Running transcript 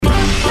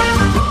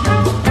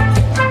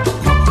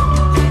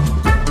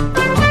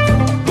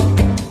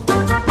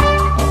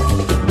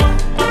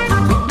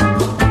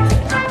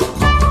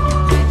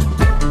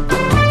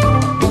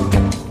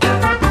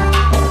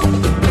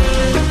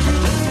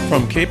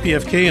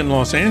KPFK in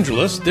Los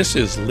Angeles, this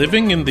is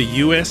Living in the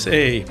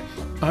USA.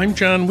 I'm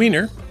John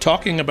Wiener,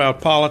 talking about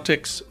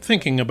politics,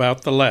 thinking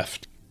about the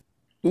left.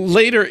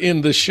 Later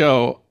in the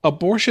show,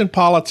 abortion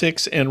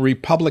politics and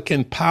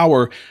Republican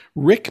power,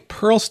 Rick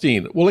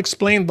Perlstein will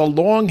explain the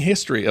long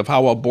history of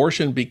how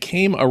abortion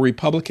became a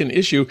Republican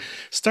issue,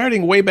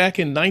 starting way back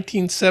in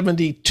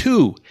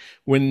 1972,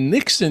 when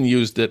Nixon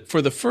used it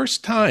for the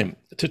first time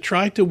to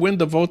try to win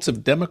the votes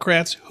of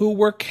Democrats who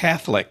were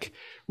Catholic.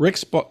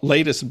 Rick's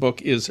latest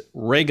book is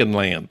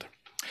Reaganland.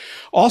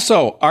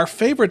 Also, our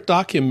favorite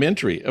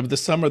documentary of the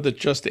summer that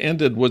just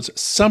ended was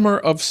Summer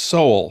of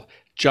Soul.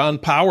 John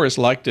Powers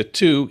liked it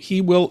too.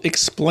 He will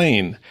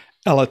explain.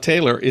 Ella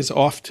Taylor is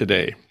off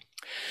today.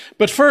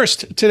 But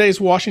first, today's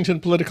Washington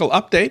political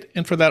update,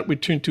 and for that we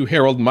turn to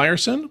Harold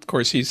Meyerson. Of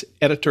course, he's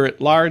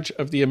editor-at-large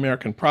of the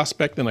American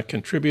Prospect and a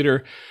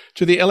contributor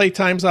to the LA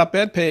Times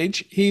op-ed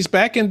page. He's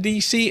back in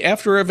D.C.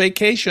 after a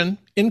vacation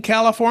in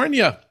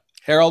California.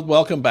 Harold,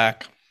 welcome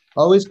back.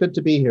 Always good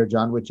to be here,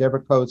 John, whichever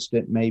coast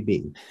it may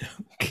be.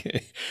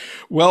 Okay.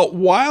 Well,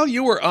 while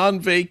you were on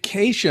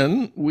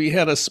vacation, we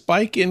had a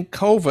spike in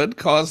COVID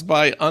caused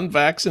by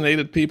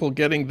unvaccinated people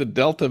getting the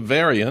Delta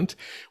variant.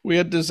 We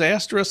had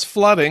disastrous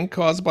flooding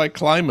caused by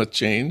climate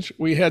change.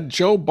 We had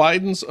Joe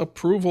Biden's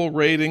approval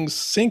ratings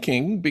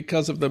sinking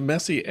because of the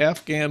messy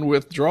Afghan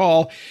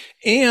withdrawal.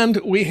 And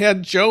we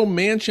had Joe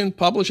Manchin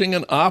publishing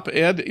an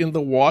op-ed in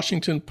the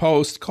Washington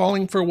Post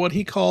calling for what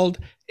he called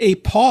a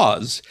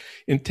pause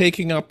in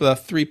taking up the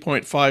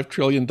 $3.5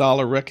 trillion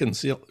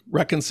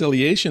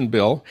reconciliation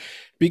bill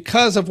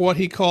because of what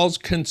he calls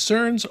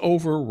concerns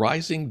over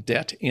rising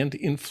debt and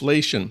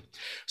inflation.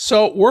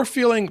 So we're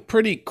feeling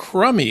pretty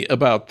crummy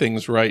about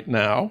things right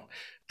now.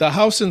 The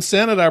House and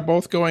Senate are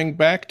both going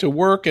back to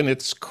work, and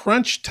it's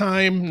crunch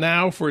time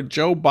now for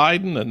Joe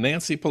Biden and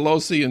Nancy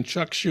Pelosi and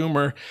Chuck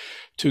Schumer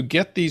to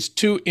get these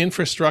two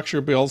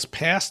infrastructure bills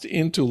passed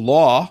into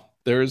law.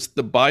 There's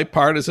the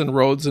bipartisan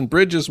roads and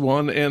bridges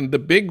one, and the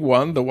big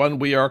one, the one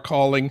we are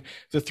calling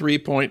the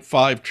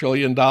 $3.5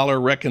 trillion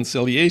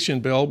reconciliation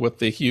bill with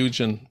the huge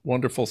and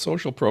wonderful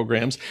social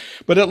programs.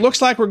 But it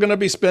looks like we're going to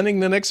be spending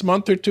the next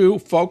month or two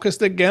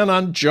focused again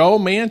on Joe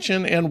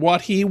Manchin and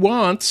what he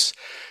wants.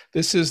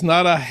 This is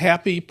not a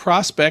happy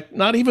prospect,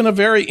 not even a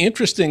very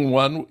interesting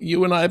one.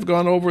 You and I have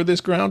gone over this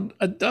ground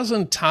a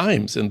dozen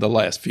times in the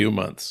last few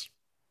months.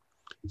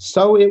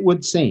 So it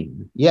would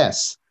seem,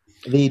 yes.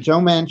 The Joe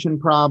Manchin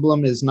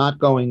problem is not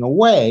going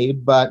away,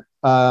 but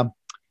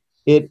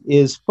it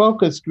is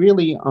focused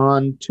really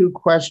on two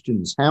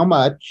questions. How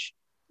much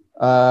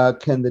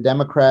can the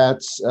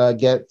Democrats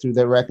get through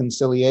their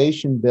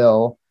reconciliation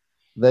bill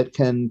that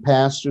can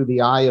pass through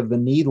the eye of the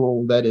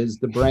needle that is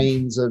the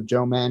brains of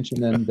Joe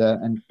Manchin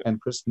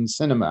and Kristen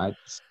Sinema? I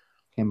just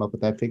came up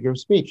with that figure of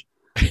speech.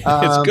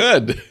 It's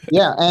good.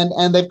 Yeah,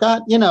 and they've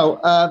got,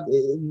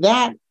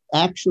 that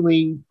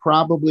actually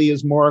probably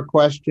is more a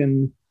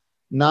question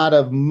not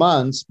of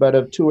months, but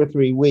of 2 or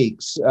 3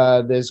 weeks.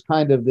 There's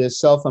kind of this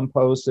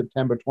self-imposed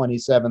September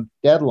 27th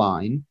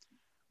deadline,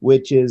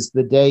 which is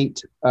the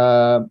date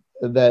that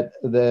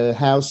the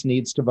House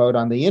needs to vote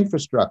on the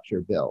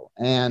infrastructure bill.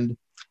 And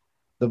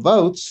the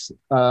votes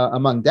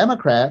among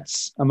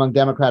Democrats, among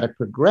Democratic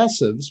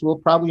progressives, will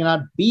probably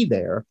not be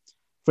there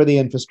for the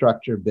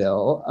infrastructure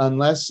bill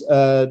unless,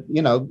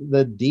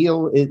 the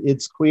deal,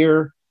 it's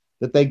clear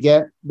that they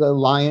get the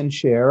lion's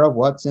share of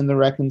what's in the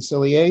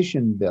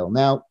reconciliation bill.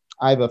 Now,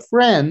 I have a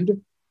friend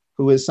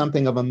who is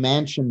something of a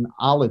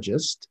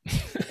Manchinologist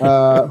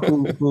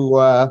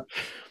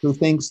who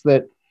thinks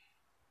that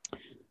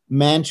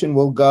Manchin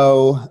will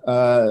go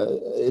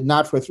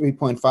not for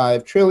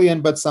 3.5 trillion,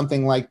 but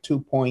something like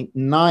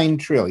 2.9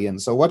 trillion.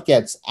 So what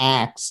gets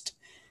axed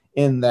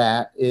in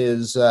that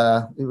is,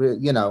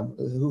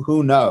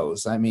 who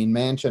knows? I mean,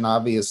 Manchin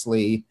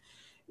obviously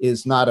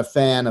is not a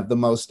fan of the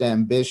most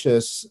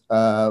ambitious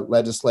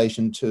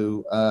legislation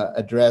to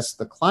address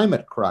the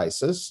climate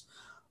crisis.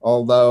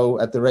 Although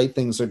at the rate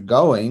things are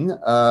going,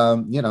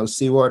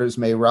 seawaters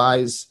may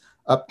rise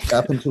up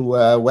into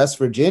West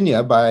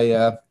Virginia by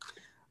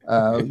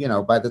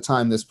the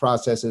time this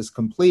process is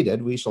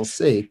completed. We shall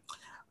see.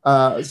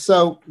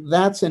 So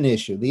that's an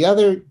issue. The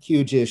other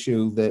huge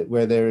issue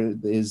where there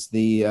is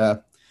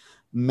the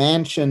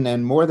Manchin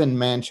and more than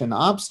Manchin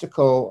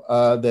obstacle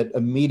that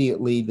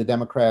immediately the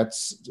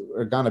Democrats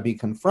are going to be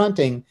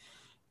confronting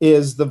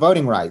is the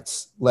voting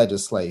rights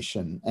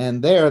legislation.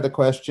 And there the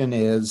question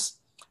is,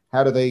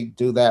 how do they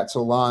do that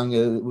so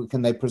long?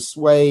 Can they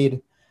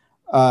persuade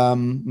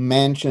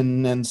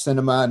Manchin and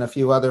Sinema and a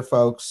few other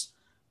folks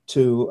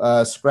to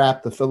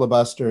scrap the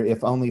filibuster,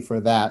 if only for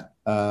that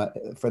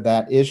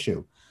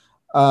issue?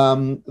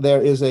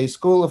 There is a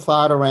school of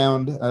thought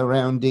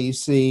around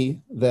D.C.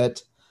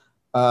 that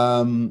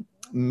Manchin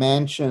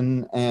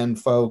and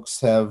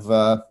folks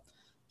have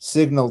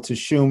signaled to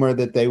Schumer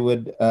that they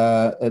would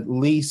at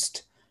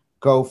least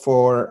go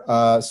for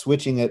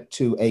switching it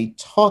to a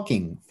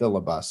talking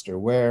filibuster,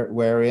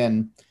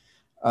 wherein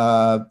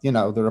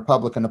the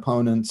Republican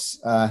opponents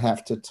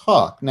have to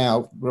talk.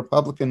 Now,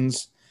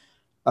 Republicans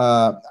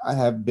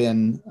have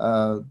been,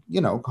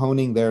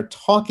 honing their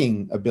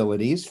talking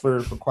abilities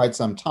for quite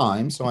some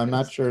time. So I'm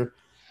not sure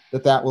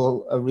that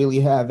will really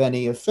have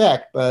any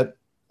effect, but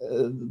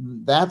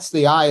that's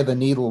the eye of the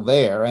needle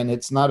there. And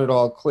it's not at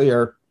all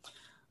clear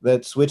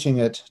that switching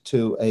it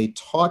to a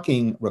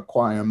talking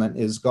requirement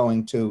is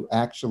going to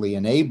actually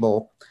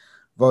enable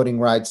voting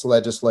rights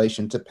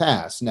legislation to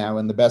pass. Now,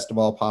 in the best of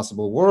all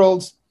possible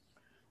worlds,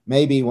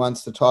 maybe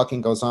once the talking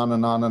goes on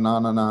and on and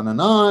on and on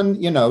and on,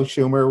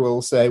 Schumer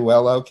will say,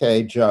 well,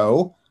 okay,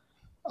 Joe,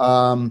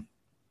 how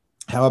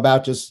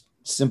about just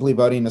simply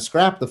voting to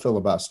scrap the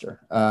filibuster?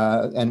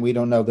 And we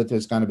don't know that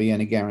there's going to be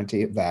any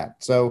guarantee of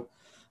that. So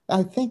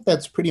I think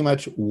that's pretty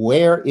much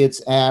where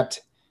it's at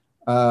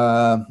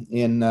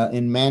in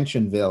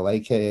Manchinville,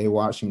 aka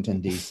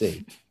Washington,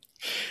 D.C.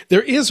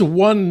 There is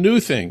one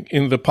new thing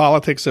in the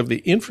politics of the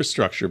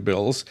infrastructure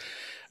bills.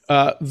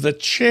 The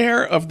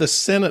chair of the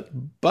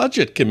Senate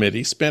Budget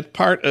Committee spent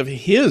part of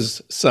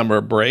his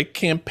summer break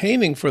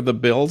campaigning for the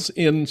bills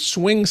in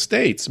swing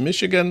states,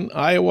 Michigan,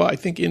 Iowa, I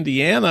think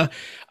Indiana.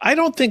 I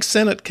don't think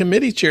Senate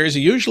committee chairs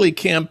usually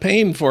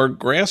campaign for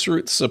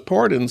grassroots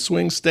support in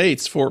swing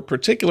states for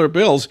particular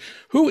bills.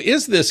 Who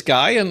is this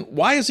guy and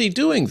why is he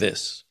doing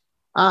this?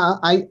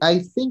 I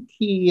think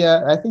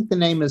I think the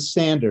name is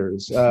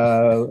Sanders,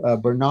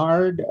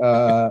 Bernard,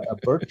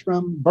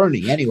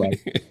 Bernie, anyway,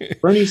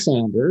 Bernie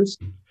Sanders.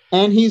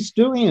 And he's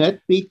doing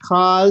it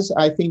because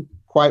I think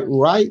quite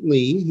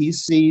rightly, he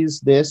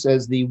sees this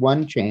as the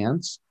one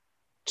chance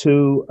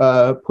to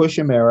push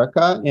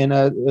America in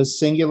a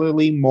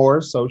singularly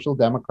more social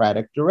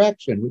democratic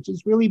direction, which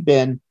has really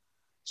been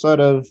sort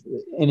of,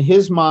 in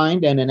his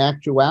mind and in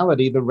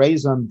actuality, the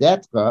raison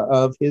d'etre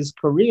of his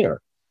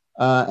career.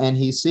 And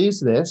he sees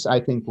this,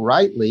 I think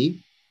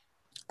rightly,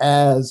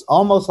 as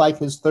almost like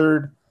his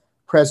third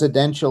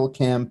presidential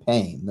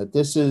campaign, that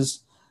this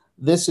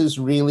is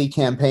really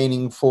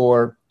campaigning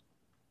for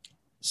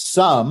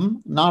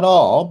some, not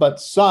all,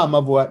 but some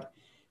of what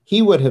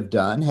he would have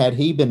done had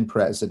he been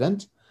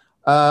president.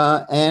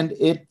 And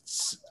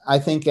it's, I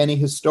think any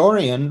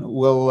historian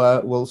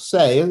will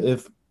say,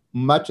 if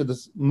most of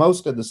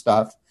the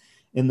stuff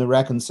in the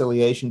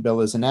reconciliation bill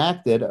is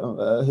enacted,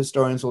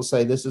 historians will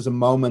say this is a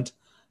moment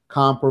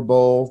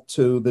comparable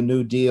to the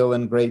New Deal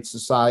and Great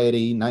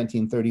Society,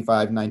 1935,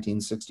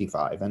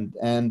 1965.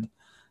 And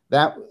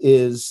that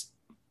is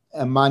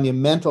a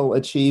monumental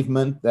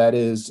achievement that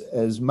is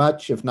as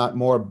much, if not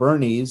more,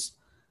 Bernie's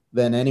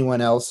than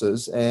anyone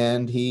else's.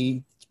 And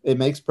it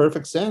makes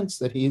perfect sense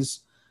that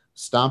he's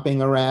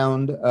stomping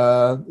around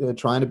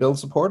trying to build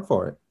support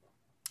for it.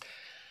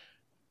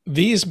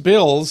 These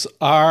bills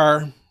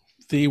are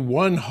the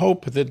one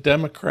hope that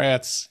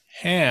Democrats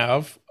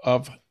have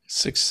of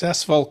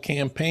successful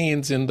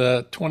campaigns in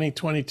the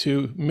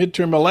 2022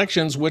 midterm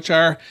elections, which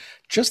are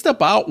just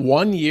about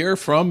 1 year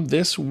from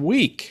this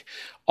week.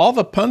 All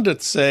the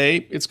pundits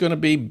say it's going to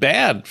be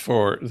bad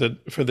for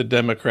the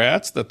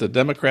Democrats, that the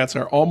Democrats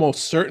are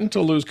almost certain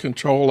to lose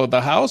control of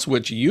the House,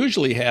 which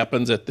usually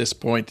happens at this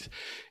point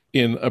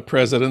in a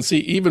presidency,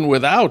 even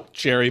without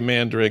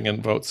gerrymandering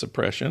and vote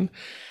suppression.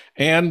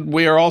 And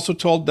we are also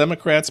told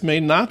Democrats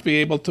may not be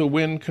able to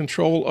win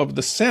control of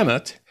the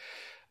Senate.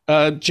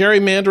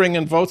 Gerrymandering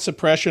and vote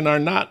suppression are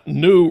not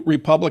new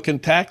Republican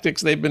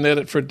tactics. They've been at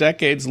it for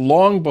decades,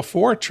 long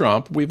before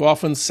Trump. We've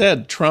often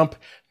said Trump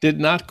did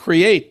not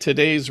create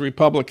today's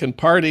Republican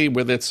Party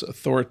with its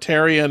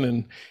authoritarian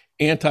and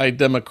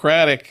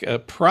anti-democratic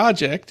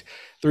project.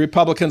 The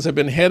Republicans have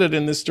been headed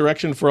in this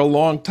direction for a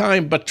long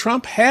time, but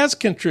Trump has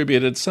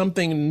contributed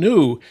something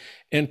new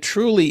and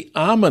truly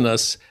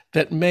ominous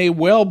that may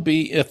well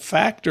be a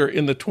factor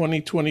in the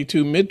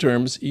 2022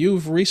 midterms.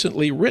 You've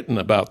recently written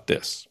about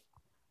this.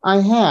 I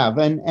have,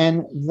 and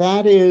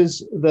that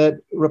is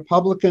that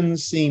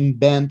Republicans seem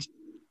bent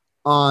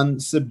on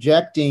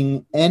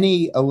subjecting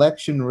any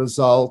election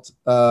result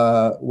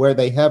where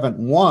they haven't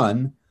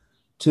won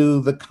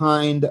to the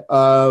kind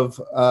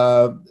of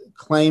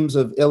claims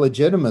of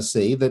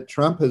illegitimacy that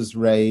Trump has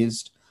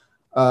raised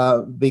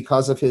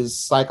because of his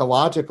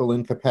psychological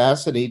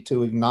incapacity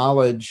to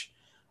acknowledge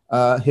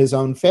his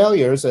own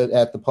failures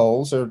at the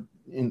polls or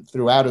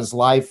throughout his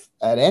life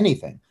at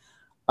anything.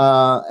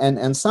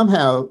 And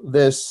somehow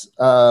this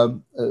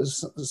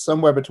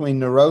somewhere between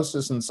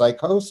neurosis and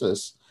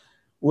psychosis,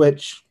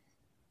 which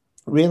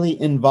really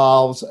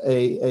involves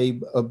a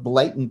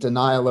blatant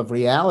denial of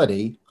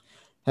reality,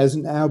 has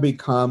now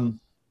become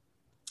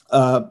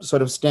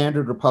sort of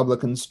standard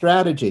Republican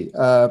strategy.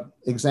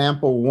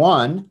 Example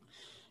one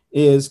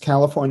is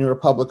California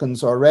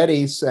Republicans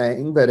already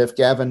saying that if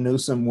Gavin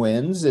Newsom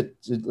wins,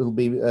 it'll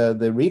be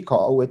the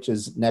recall, which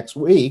is next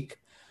week.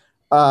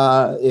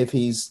 If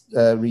he's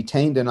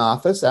retained in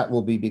office, that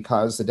will be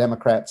because the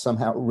Democrats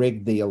somehow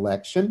rigged the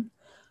election.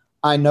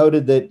 I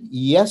noted that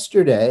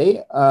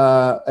yesterday,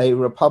 a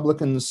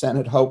Republican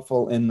Senate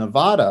hopeful in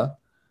Nevada,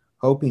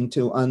 hoping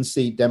to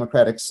unseat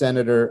Democratic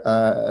senator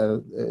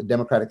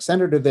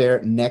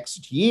there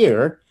next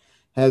year,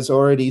 has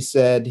already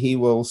said he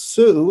will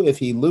sue if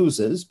he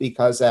loses,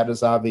 because that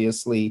is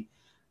obviously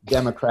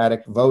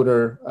Democratic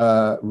voter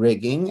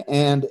rigging.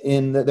 And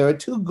there are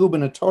two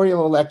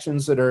gubernatorial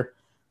elections that are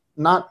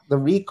not the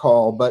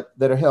recall, but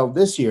that are held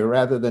this year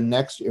rather than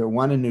next year.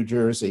 One in New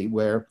Jersey,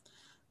 where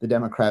the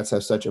Democrats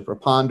have such a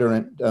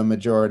preponderant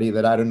majority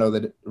that I don't know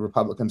that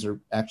Republicans are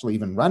actually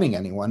even running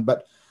anyone.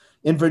 But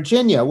in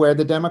Virginia, where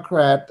the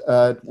Democrat,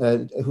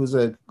 who's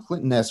a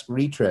Clinton-esque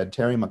retread,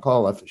 Terry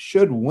McAuliffe,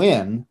 should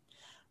win,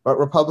 but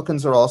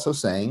Republicans are also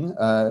saying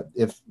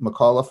if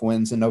McAuliffe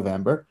wins in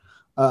November,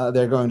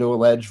 they're going to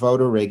allege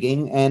voter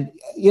rigging. And,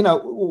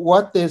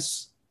 what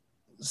this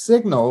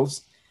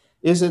signals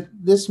is that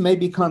this may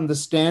become the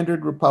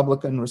standard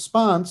Republican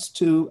response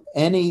to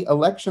any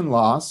election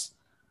loss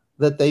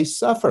that they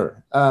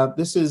suffer.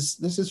 This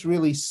is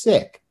really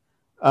sick.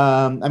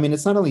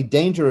 It's not only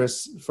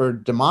dangerous for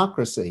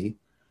democracy,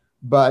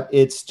 but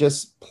it's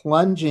just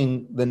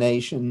plunging the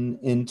nation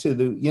into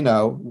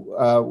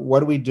what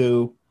do we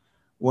do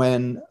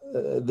when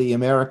the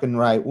American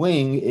right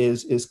wing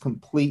is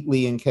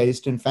completely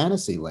encased in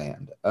fantasy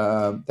land?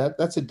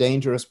 That's a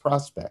dangerous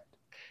prospect.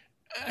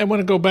 I want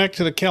to go back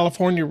to the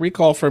California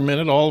recall for a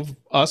minute. All of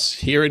us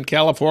here in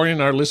California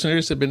and our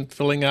listeners have been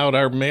filling out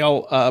our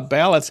mail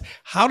ballots.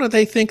 How do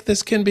they think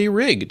this can be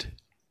rigged?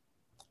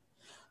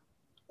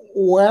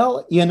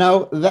 Well,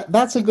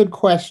 that's a good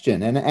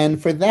question.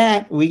 And for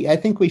that, I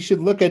think we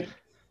should look at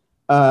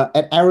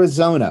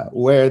Arizona,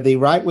 where the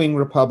right-wing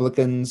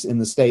Republicans in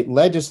the state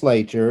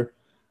legislature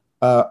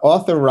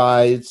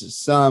authorized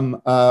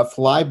some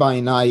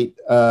fly-by-night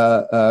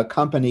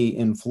company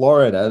in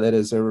Florida that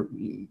is a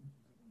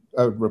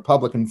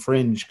Republican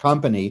fringe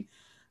company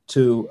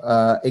to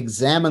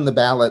examine the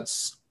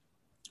ballots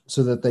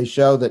so that they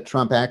show that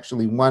Trump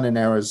actually won in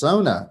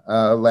Arizona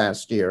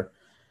last year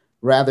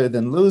rather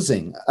than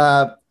losing.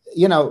 They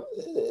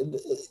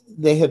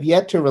have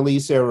yet to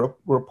release their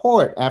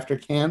report after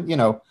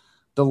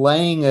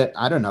delaying it,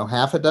 I don't know,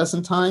 half a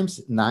dozen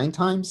times, 9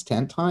 times,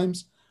 10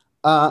 times.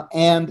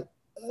 They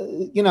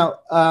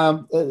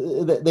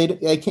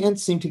can't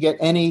seem to get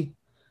any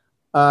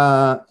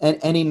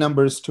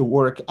numbers to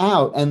work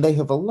out. And they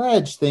have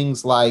alleged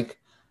things like,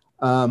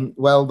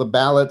 the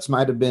ballots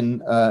might have been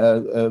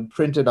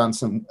printed on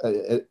some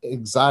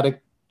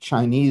exotic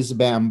Chinese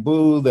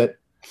bamboo that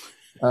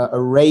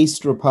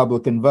erased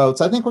Republican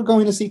votes. I think we're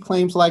going to see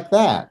claims like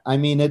that.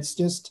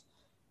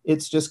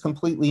 It's just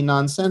completely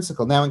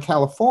nonsensical. Now in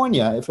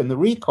California, if in the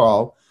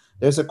recall,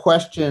 there's a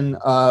question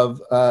of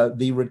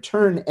the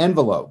return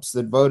envelopes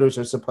that voters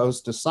are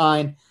supposed to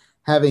sign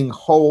having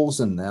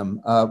holes in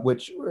them,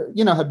 which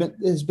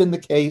has been the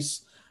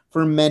case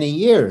for many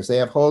years. They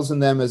have holes in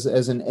them as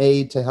an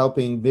aid to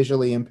helping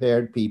visually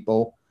impaired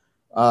people,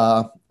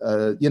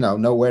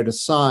 know where to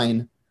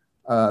sign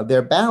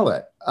their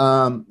ballot.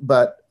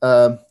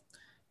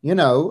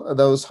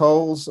 Those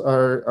holes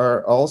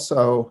are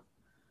also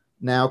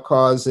now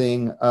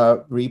causing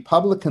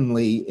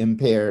Republicanly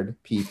impaired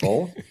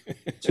people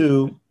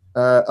to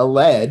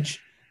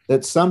allege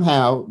that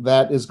somehow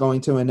that is going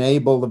to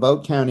enable the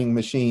vote counting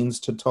machines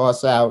to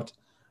toss out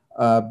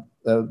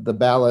the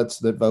ballots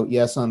that vote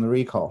yes on the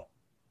recall.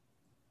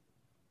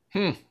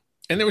 And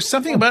there was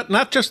something about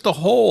not just the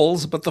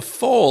holes, but the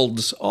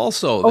folds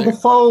also. Oh, the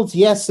folds,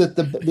 yes, that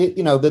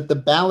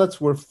the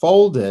ballots were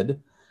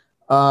folded,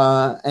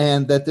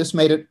 and that this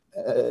made it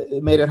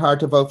hard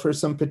to vote for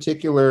some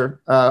particular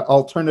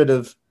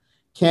alternative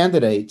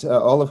candidate,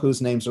 all of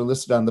whose names are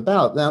listed on the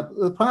ballot. Now,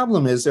 the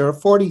problem is there are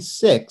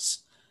 46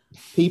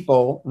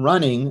 people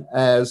running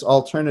as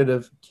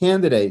alternative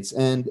candidates,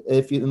 and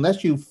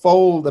unless you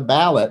fold a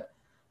ballot,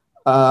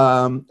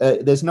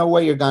 there's no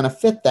way you're going to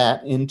fit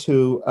that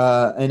into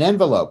an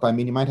envelope.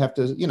 You might have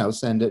to,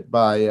 send it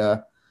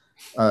by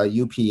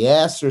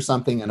UPS or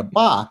something in a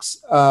box.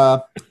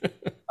 But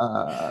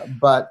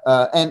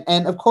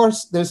of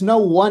course, there's no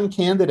one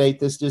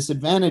candidate this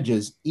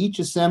disadvantages. Each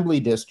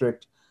assembly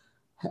district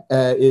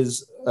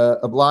is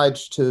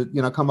obliged to,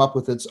 come up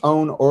with its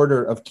own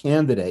order of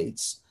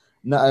candidates.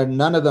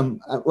 None of them,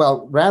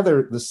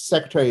 rather the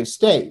Secretary of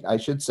State, I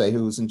should say,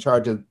 who is in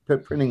charge of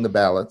printing the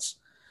ballots,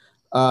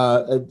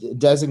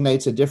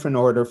 designates a different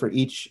order for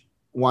each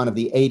one of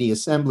the 80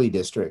 assembly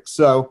districts.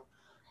 So,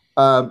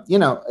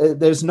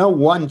 there's no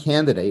one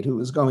candidate who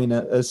is going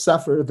to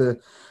suffer the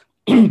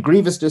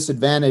grievous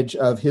disadvantage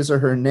of his or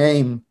her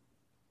name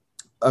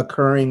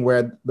occurring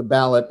where the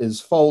ballot is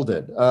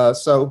folded.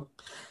 There's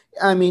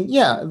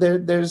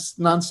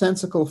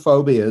nonsensical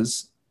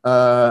phobias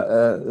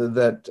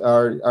that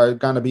are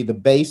going to be the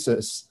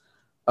basis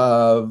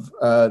of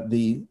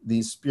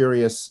these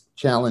spurious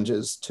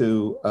challenges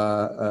to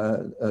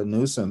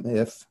Newsom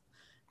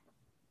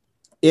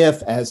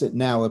if, as it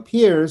now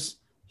appears,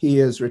 he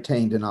is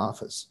retained in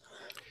office.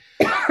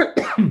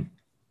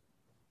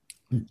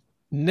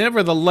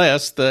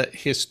 Nevertheless, the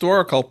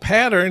historical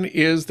pattern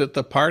is that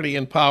the party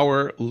in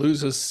power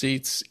loses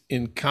seats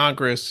in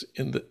Congress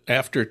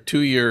after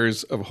 2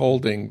 years of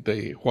holding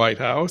the White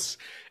House.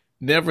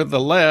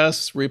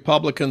 Nevertheless,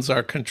 Republicans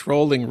are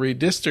controlling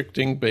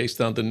redistricting based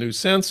on the new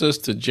census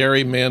to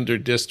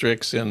gerrymander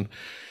districts in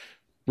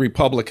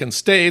Republican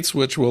states,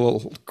 which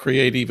will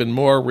create even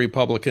more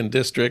Republican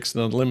districts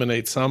and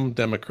eliminate some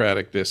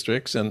Democratic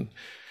districts.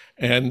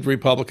 And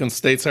Republican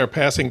states are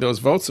passing those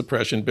vote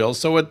suppression bills.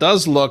 So it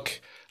does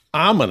look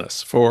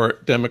ominous for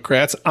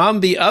Democrats. On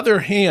the other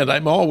hand,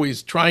 I'm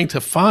always trying to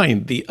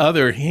find the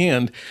other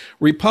hand.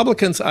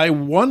 Republicans, I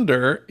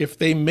wonder if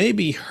they may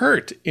be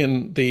hurt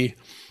in the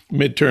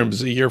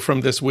midterms a year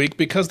from this week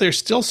because they're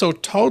still so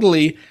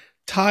totally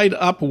tied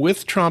up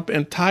with Trump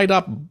and tied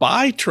up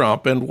by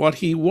Trump and what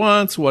he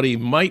wants, what he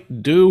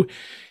might do.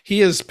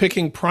 He is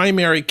picking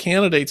primary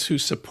candidates who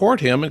support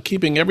him and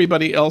keeping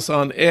everybody else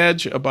on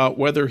edge about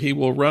whether he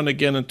will run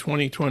again in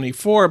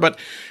 2024. But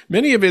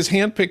many of his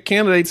handpicked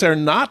candidates are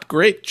not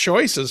great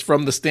choices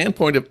from the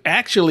standpoint of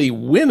actually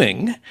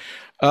winning.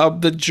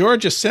 The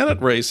Georgia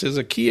Senate race is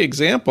a key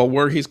example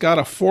where he's got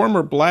a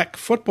former black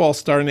football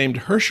star named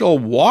Herschel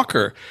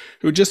Walker,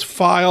 who just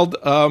filed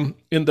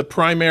in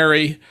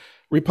the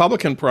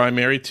Republican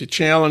primary to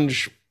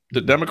challenge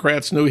the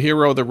Democrats' new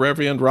hero, the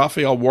Reverend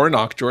Raphael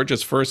Warnock,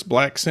 Georgia's first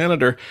black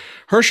senator.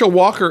 Herschel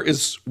Walker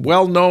is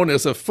well known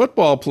as a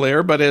football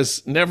player, but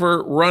has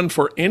never run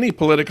for any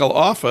political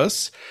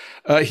office.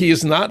 He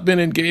has not been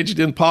engaged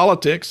in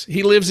politics.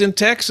 He lives in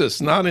Texas,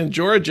 not in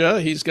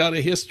Georgia. He's got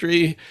a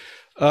history,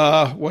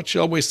 what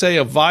shall we say,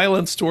 of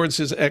violence towards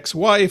his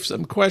ex-wife,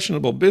 some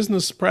questionable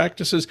business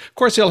practices. Of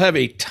course, he'll have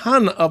a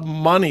ton of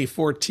money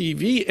for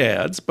TV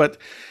ads, but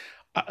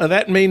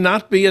that may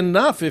not be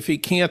enough if he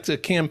can't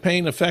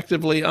campaign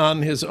effectively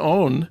on his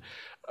own.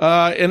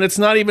 And it's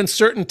not even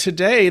certain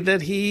today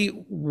that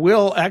he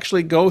will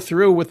actually go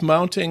through with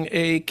mounting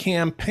a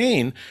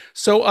campaign.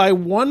 So I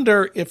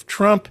wonder if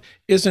Trump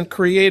isn't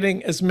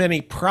creating as many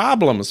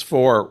problems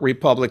for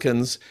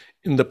Republicans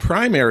in the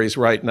primaries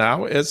right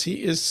now as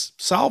he is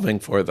solving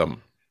for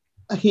them.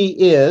 He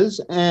is.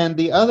 And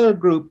the other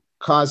group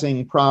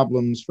causing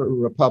problems for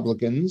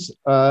Republicans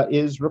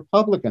is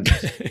Republicans.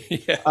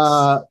 Yes.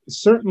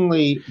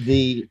 Certainly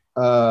the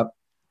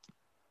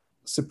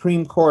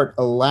Supreme Court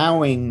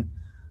allowing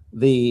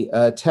the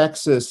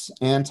Texas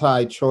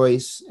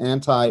anti-choice,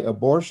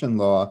 anti-abortion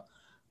law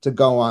to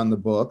go on the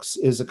books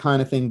is the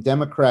kind of thing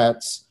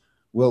Democrats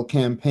will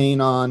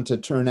campaign on to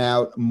turn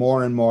out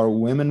more and more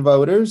women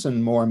voters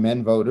and more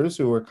men voters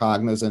who are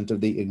cognizant of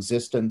the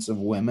existence of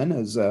women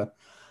as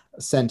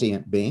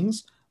sentient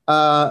beings.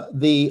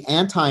 The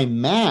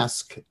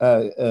anti-mask,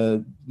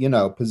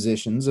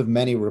 positions of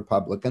many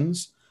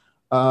Republicans,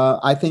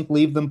 I think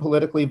leave them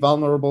politically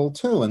vulnerable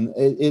too. And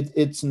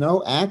it's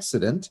no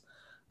accident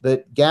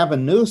that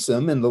Gavin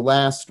Newsom in the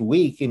last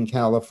week in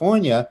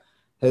California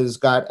has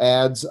got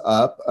ads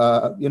up,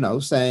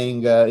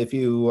 saying if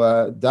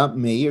you dump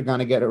me, you're going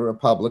to get a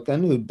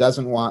Republican who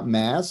doesn't want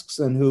masks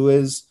and who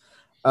is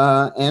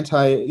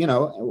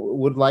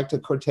would like to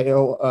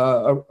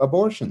curtail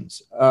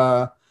abortions.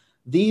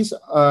 These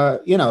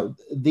are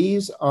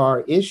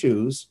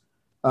issues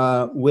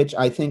which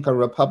I think are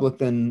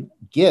Republican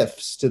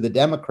gifts to the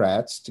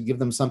Democrats to give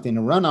them something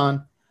to run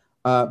on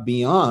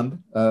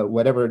beyond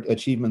whatever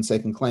achievements they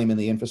can claim in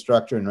the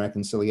infrastructure and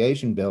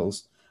reconciliation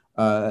bills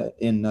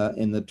in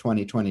the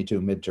 2022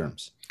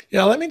 midterms.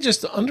 Yeah, let me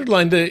just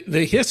underline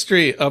the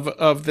history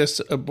of this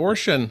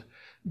abortion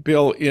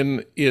bill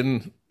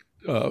in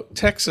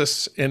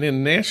Texas and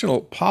in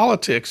national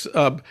politics.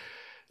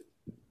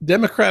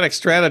 Democratic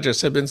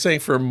strategists have been saying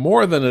for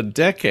more than a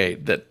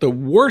decade that the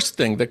worst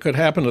thing that could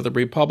happen to the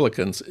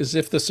Republicans is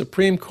if the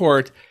Supreme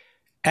Court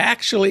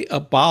actually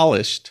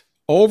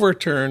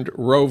overturned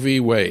Roe v.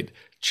 Wade,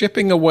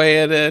 chipping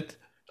away at it,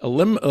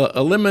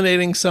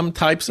 eliminating some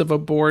types of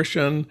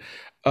abortion.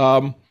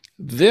 The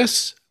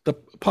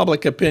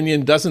public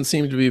opinion doesn't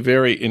seem to be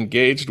very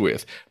engaged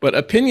with. But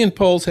opinion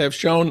polls have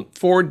shown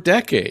for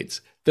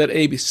decades that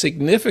a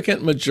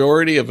significant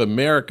majority of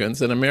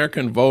Americans and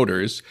American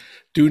voters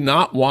do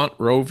not want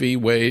Roe v.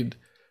 Wade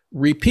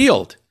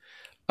repealed.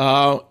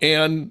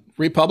 And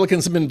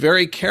Republicans have been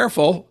very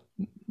careful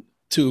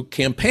to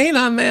campaign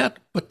on that,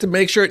 but to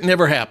make sure it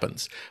never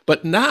happens.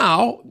 But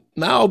now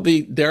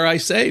dare I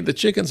say, the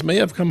chickens may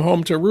have come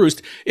home to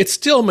roost. It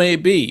still may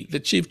be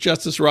that Chief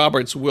Justice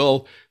Roberts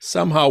will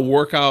somehow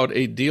work out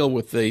a deal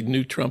with the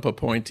new Trump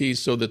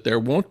appointees so that there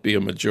won't be a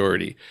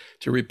majority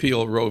to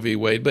repeal Roe v.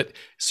 Wade. But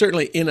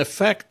certainly, in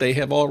effect, they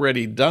have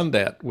already done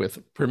that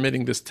with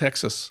permitting this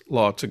Texas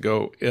law to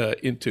go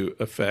into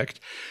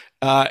effect.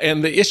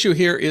 And the issue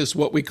here is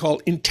what we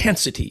call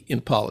intensity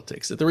in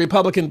politics. That the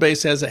Republican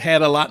base has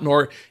had a lot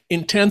more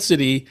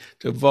intensity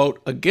to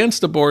vote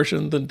against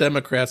abortion than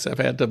Democrats have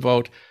had to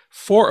vote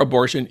for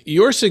abortion.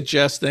 You're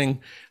suggesting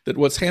that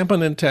what's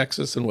happened in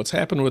Texas and what's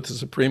happened with the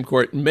Supreme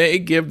Court may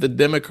give the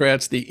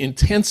Democrats the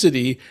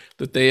intensity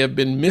that they have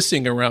been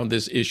missing around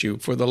this issue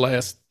for the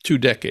last 2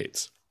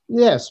 decades.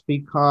 Yes,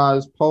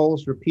 because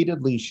polls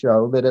repeatedly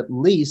show that at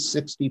least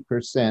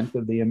 60%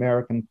 of the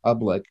American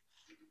public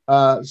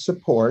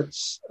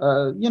supports,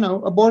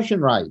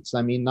 abortion rights.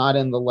 I mean, not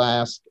in the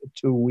last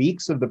 2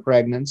 weeks of the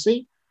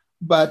pregnancy,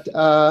 but,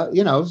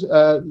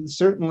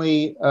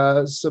 certainly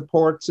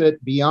supports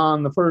it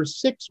beyond the first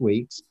 6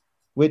 weeks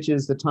which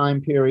is the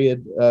time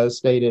period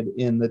stated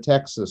in the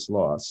Texas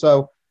law.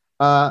 So,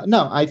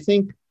 no, I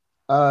think,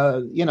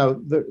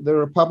 the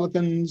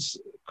Republicans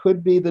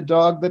could be the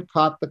dog that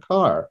caught the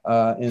car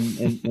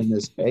in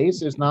this case.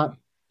 There's not,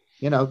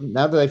 now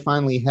that they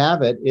finally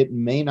have it, it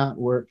may not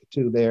work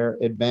to their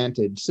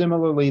advantage.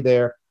 Similarly,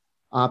 their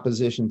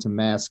opposition to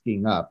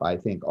masking up, I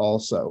think,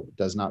 also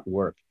does not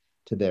work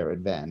to their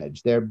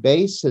advantage. Their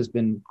base has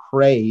been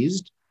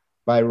crazed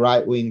by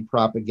right-wing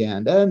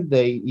propaganda, and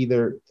they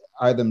either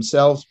are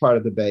themselves part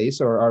of the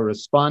base or are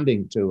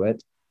responding to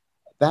it.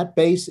 That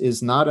base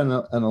is not an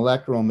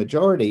electoral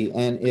majority,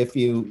 and if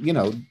you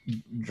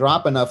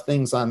drop enough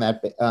things on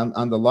that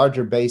on the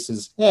larger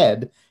base's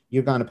head,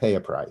 you're going to pay a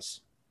price.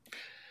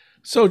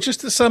 So, just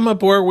to sum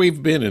up where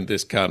we've been in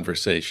this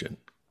conversation,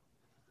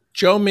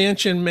 Joe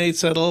Manchin may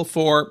settle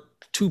for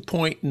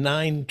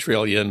 $2.9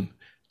 trillion,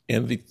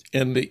 and the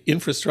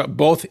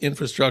both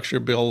infrastructure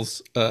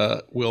bills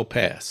will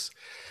pass.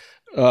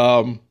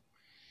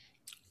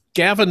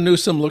 Gavin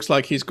Newsom looks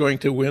like he's going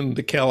to win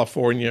the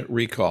California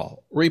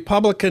recall.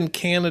 Republican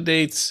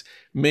candidates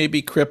may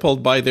be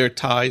crippled by their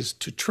ties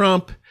to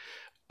Trump.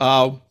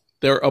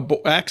 Their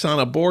acts on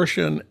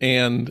abortion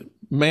and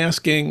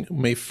masking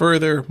may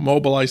further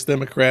mobilize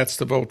Democrats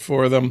to vote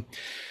for them.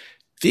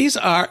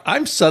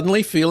 I'm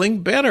suddenly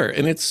feeling better,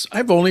 and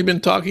I've only been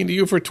talking to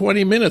you for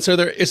 20 minutes.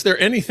 Is there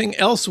anything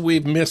else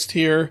we've missed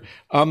here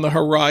on the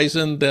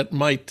horizon that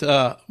might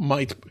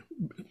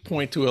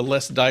point to a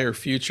less dire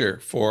future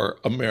for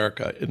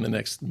America in the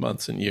next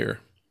months and year?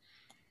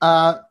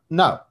 No,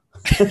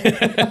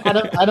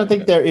 I don't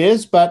think there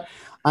is, but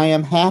I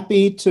am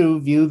happy to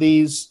view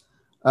these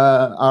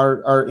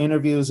our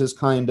interviews as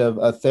kind of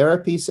a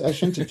therapy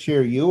session to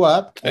cheer you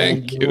up.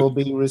 Thank you. You will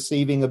be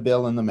receiving a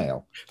bill in the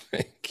mail.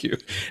 Thank you.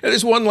 And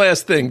there's one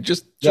last thing,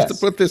 just to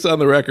put this on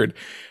the record.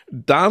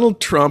 Donald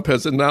Trump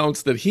has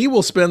announced that he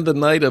will spend the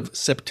night of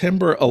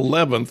September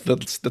 11th,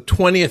 that's the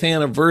 20th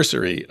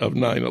anniversary of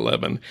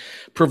 9/11,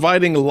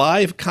 providing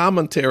live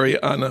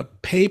commentary on a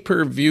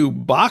pay-per-view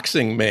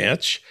boxing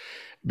match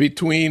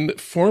between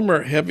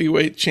former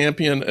heavyweight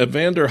champion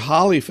Evander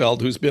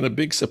Holyfield, who's been a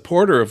big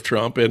supporter of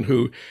Trump and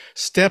who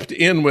stepped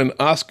in when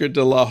Oscar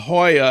de la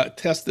Hoya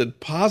tested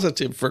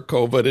positive for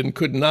COVID and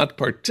could not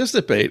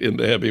participate in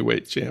the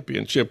heavyweight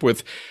championship,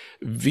 with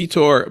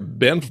Vitor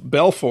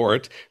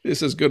Belfort.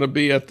 This is going to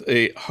be at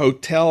a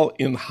hotel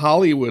in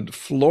Hollywood,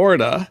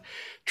 Florida.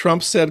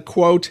 Trump said,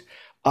 quote,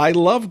 "I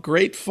love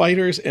great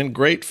fighters and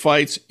great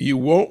fights. You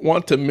won't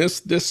want to miss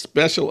this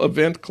special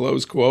event,"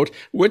 close quote,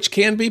 which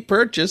can be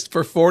purchased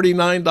for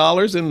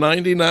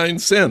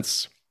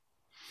 $49.99.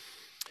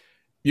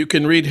 You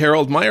can read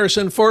Harold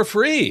Meyerson for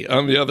free,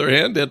 on the other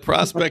hand, at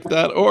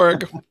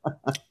prospect.org.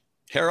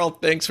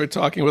 Harold, thanks for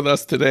talking with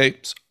us today.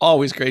 It's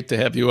always great to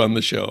have you on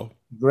the show.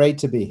 Great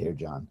to be here,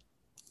 John.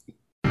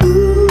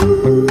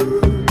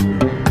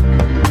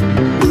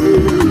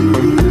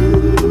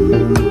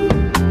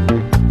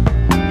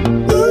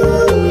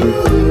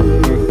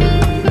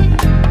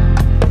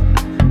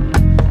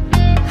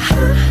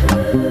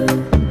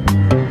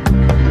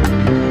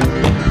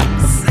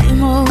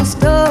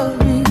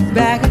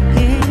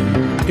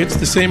 It's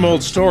the same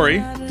old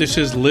story. This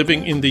is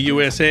Living in the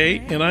USA,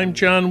 and I'm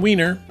John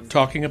Wiener,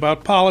 talking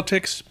about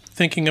politics,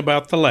 thinking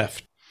about the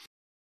left.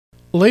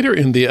 Later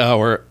in the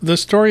hour, the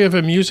story of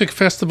a music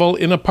festival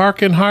in a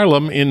park in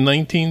Harlem in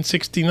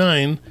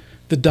 1969.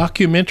 The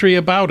documentary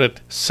about it,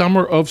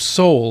 Summer of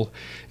Soul,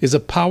 is a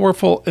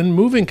powerful and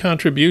moving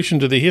contribution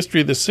to the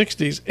history of the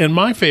 60s and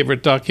my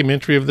favorite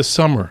documentary of the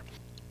summer.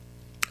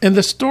 And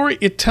the story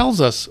it tells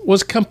us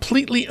was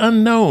completely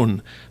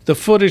unknown. The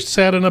footage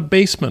sat in a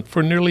basement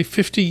for nearly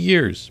 50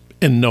 years,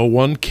 and no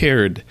one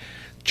cared.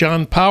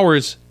 John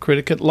Powers,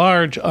 critic at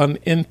large on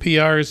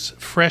NPR's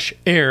Fresh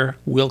Air,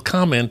 will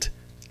comment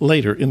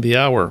later in the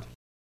hour.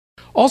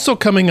 Also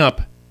coming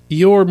up,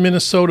 Your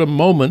Minnesota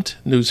Moment,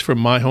 news from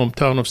my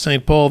hometown of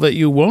St. Paul that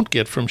you won't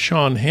get from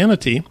Sean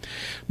Hannity.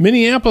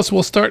 Minneapolis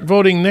will start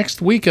voting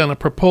next week on a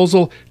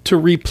proposal to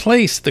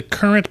replace the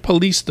current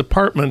police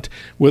department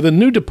with a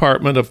new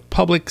Department of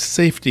Public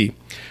Safety.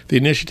 The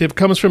initiative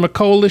comes from a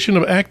coalition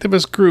of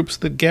activist groups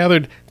that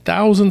gathered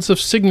thousands of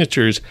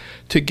signatures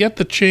to get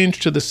the change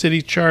to the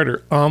city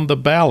charter on the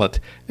ballot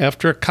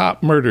after a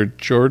cop murdered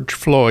George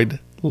Floyd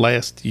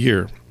last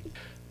year.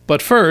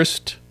 But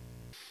first,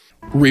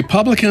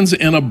 Republicans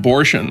and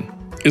abortion.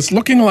 It's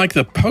looking like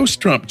the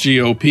post-Trump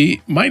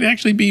GOP might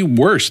actually be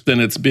worse than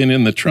it's been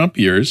in the Trump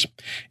years.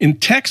 In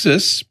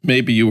Texas,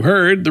 maybe you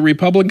heard, the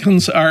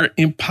Republicans are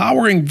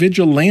empowering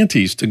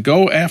vigilantes to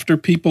go after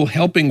people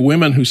helping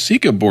women who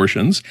seek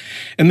abortions,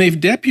 and they've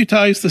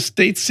deputized the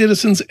state's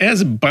citizens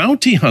as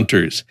bounty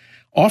hunters,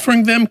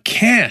 offering them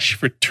cash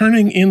for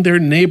turning in their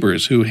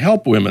neighbors who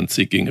help women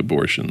seeking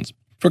abortions.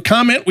 For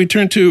comment, we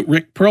turn to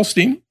Rick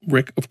Perlstein.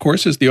 Rick, of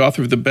course, is the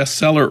author of the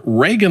bestseller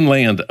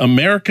Reaganland,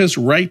 America's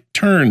Right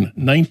Turn,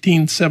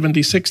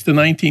 1976 to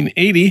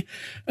 1980,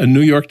 a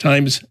New York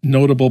Times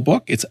notable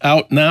book. It's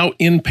out now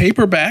in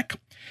paperback.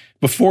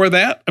 Before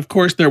that, of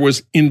course, there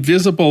was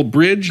Invisible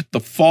Bridge, The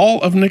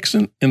Fall of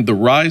Nixon and the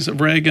Rise of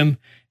Reagan,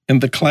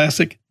 and the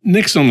classic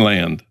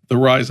Nixonland, The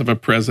Rise of a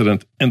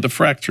President and the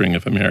Fracturing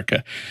of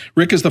America.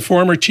 Rick is the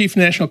former chief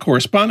national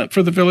correspondent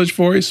for The Village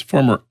Voice,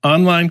 former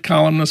online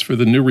columnist for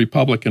The New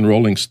Republic and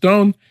Rolling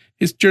Stone.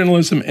 His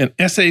journalism and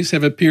essays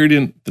have appeared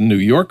in The New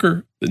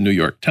Yorker, The New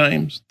York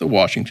Times, The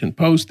Washington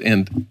Post,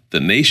 and The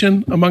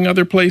Nation, among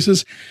other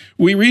places.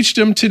 We reached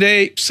him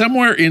today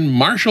somewhere in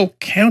Marshall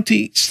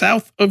County,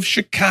 south of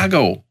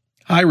Chicago.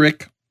 Hi,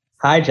 Rick.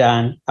 Hi,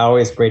 John.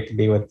 Always great to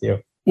be with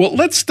you. Well,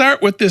 let's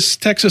start with this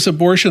Texas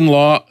abortion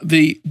law.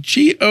 The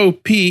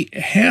GOP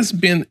has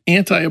been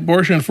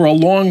anti-abortion for a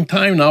long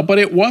time now, but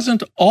it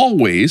wasn't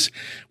always.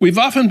 We've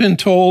often been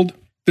told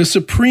the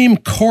Supreme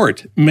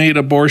Court made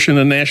abortion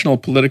a national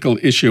political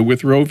issue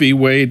with Roe v.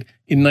 Wade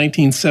in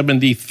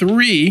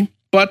 1973.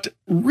 But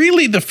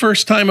really, the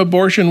first time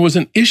abortion was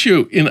an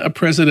issue in a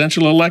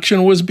presidential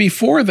election was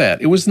before that.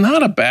 It was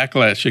not a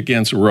backlash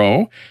against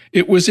Roe.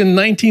 It was in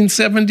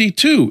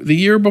 1972, the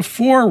year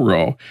before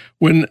Roe,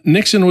 when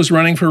Nixon was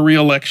running for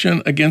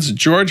re-election against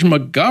George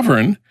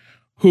McGovern,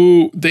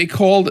 who they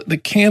called the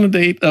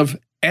candidate of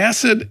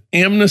acid,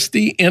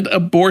 amnesty, and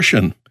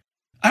abortion.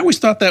 I always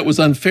thought that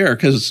was unfair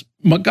because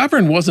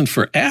McGovern wasn't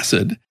for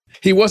acid.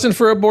 He wasn't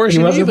for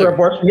abortion either. He wasn't for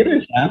abortion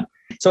either, John.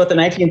 So at the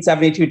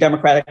 1972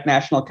 Democratic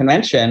National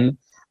Convention,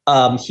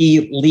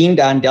 he leaned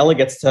on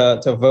delegates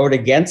to vote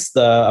against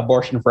the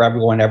abortion for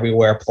everyone,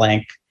 everywhere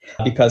plank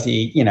because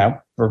he,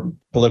 for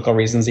political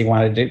reasons, he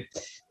wanted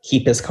to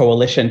keep his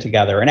coalition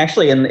together. And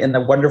actually in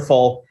the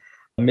wonderful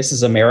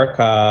Mrs.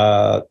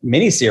 America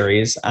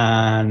miniseries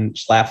on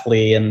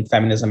Schlafly and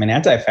feminism and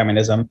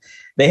anti-feminism,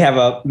 they have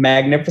a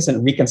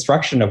magnificent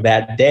reconstruction of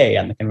that day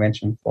on the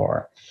convention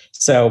floor.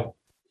 So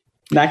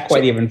not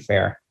quite even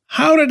fair.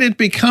 How did it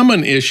become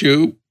an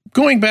issue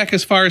going back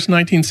as far as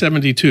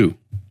 1972?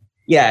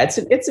 Yeah, it's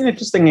an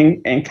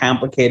interesting and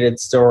complicated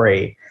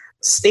story.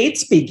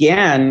 States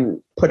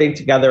began putting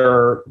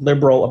together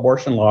liberal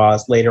abortion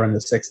laws later in the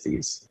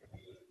 60s.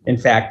 In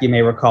fact, you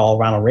may recall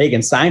Ronald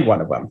Reagan signed one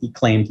of them. He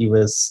claimed he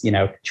was,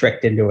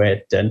 tricked into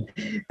it, and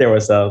there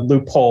was a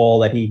loophole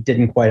that he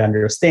didn't quite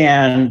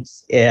understand.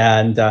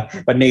 And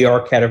but New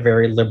York had a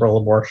very liberal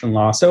abortion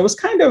law, so it was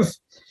kind of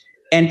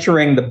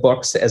entering the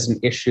books as an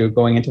issue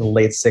going into the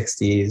late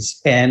 60s,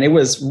 and it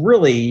was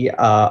really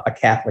a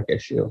Catholic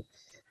issue.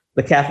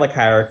 The Catholic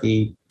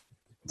hierarchy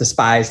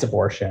despised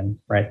abortion,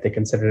 right? They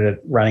considered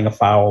it running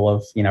afoul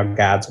of,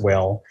 God's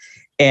will.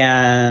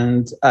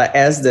 And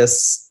as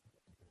this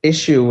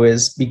issue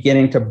is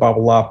beginning to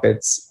bubble up,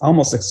 it's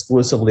almost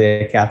exclusively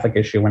a Catholic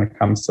issue when it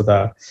comes to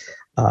the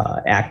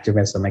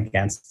activism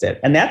against it.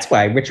 And that's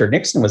why Richard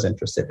Nixon was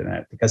interested in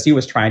it, because he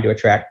was trying to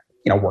attract,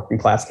 working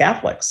class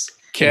Catholics.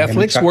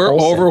 Catholics were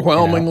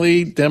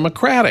overwhelmingly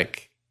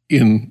Democratic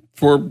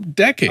for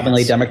decades.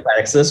 Overwhelmingly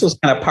Democratic. So this was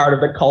kind of part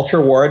of the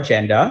culture war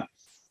agenda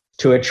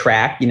to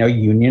attract,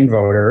 Union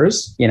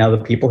voters,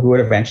 the people who would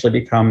eventually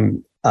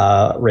become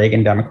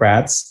Reagan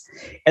Democrats.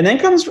 And then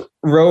comes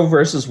Roe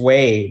versus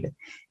Wade.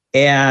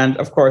 And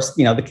of course,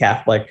 the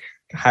Catholic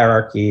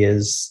hierarchy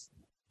is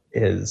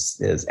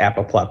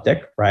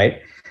apoplectic, right?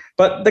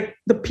 But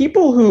the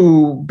people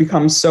who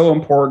become so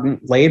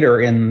important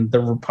later in the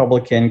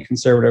Republican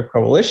conservative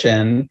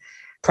coalition,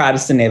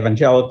 Protestant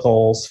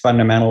evangelicals,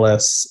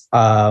 fundamentalists,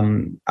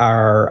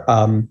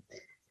 are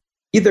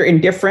either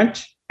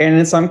indifferent and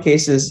in some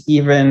cases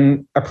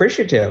even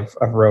appreciative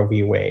of Roe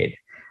v. Wade.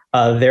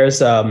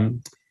 There's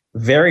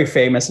very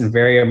famous and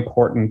very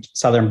important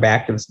Southern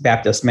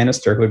Baptist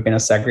minister who had been a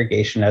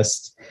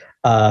segregationist,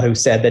 who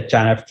said that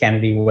John F.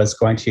 Kennedy was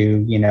going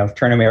to,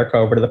 turn America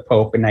over to the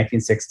Pope in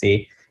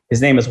 1960.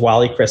 His name is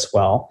Wally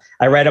Criswell.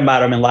 I read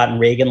about him in Latin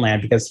Reagan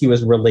land because he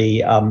was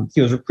really,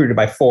 he was recruited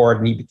by Ford,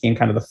 and he became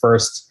kind of the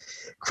first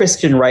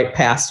Christian right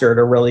pastor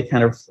to really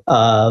kind of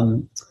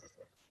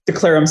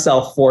declare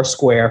himself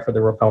foursquare for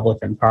the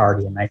Republican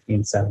Party in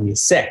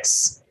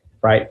 1976,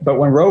 right? But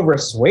when Roe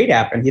versus Wade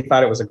happened, he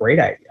thought it was a great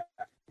idea.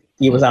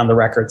 He was on the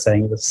record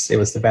saying it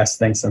was the best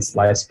thing since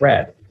sliced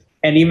bread.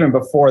 And even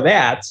before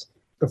that,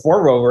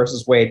 before Roe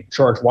versus Wade,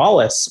 George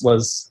Wallace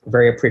was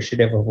very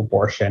appreciative of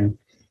abortion.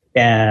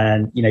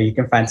 And, you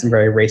can find some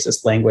very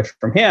racist language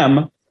from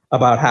him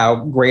about how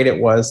great it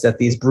was that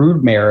these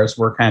brood mares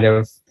were kind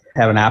of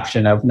have an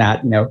option of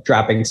not,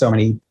 dropping so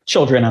many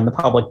children on the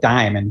public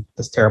dime and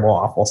this terrible,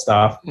 awful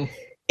stuff.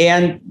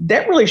 And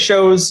that really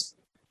shows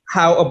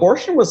how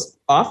abortion was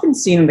often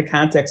seen in the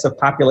context of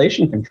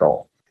population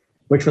control,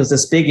 which was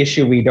this big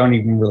issue we don't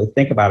even really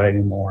think about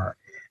anymore.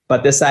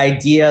 But this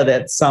idea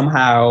that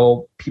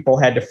somehow people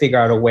had to figure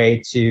out a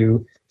way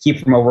to keep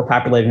from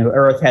overpopulating the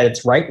earth had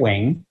its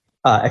right-wing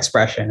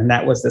expression. And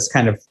that was this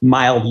kind of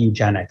mild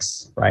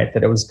eugenics, right?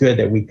 That it was good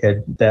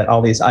that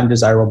all these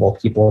undesirable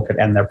people could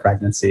end their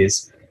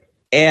pregnancies.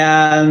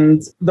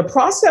 And the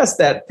process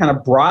that kind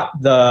of brought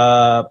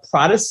the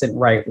Protestant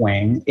right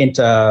wing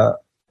into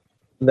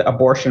the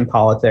abortion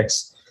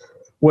politics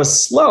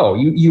was slow.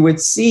 You would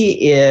see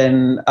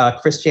in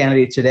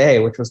Christianity Today,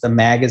 which was the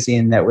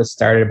magazine that was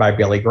started by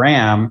Billy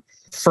Graham,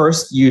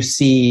 first you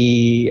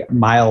see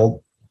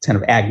mild kind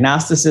of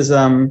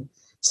agnosticism,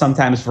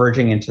 sometimes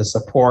verging into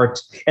support.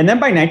 And then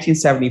by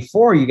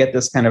 1974, you get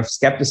this kind of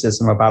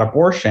skepticism about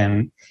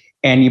abortion.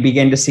 And you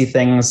begin to see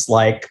things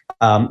like,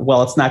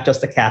 well, it's not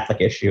just a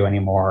Catholic issue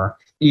anymore.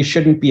 You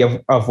shouldn't be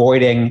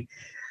opposing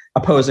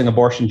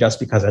abortion just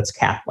because it's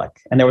Catholic.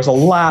 And there was a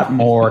lot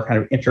more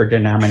kind of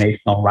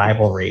interdenominational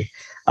rivalry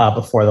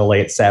before the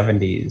late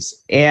 70s.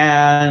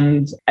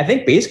 And I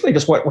think basically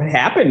just what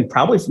happened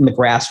probably from the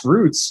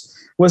grassroots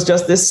was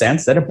just this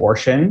sense that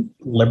abortion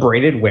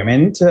liberated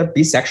women to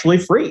be sexually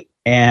free.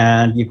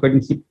 And you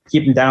couldn't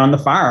keep them down on the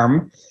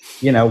farm,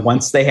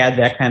 once they had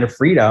that kind of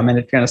freedom. And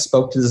it kind of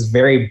spoke to this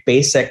very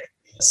basic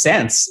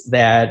sense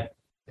that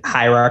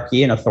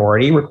hierarchy and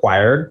authority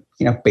required,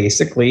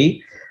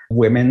 basically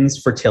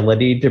women's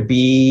fertility to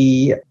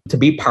be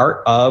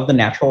part of the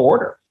natural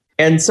order.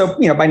 And so,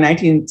 by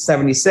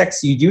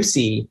 1976, you do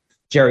see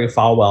Jerry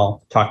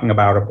Falwell talking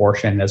about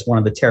abortion as one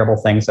of the terrible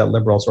things that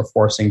liberals were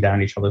forcing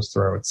down each other's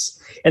throats.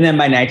 And then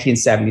by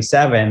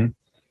 1977,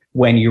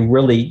 when you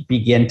really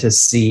begin to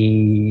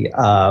see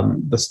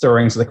the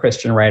stirrings of the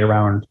Christian right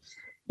around,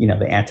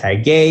 the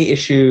anti-gay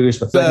issues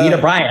with Anita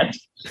Bryant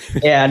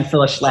and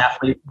Phyllis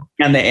Schlafly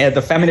and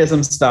the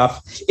feminism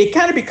stuff, it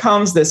kind of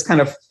becomes this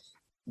kind of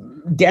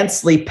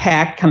densely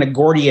packed kind of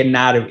Gordian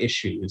knot of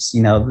issues,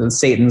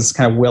 Satan's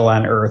kind of will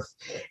on earth.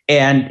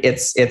 And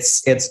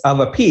it's of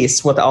a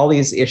piece with all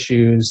these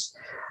issues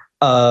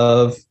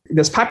of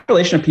this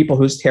population of people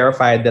who's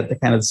terrified that the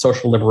kind of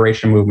social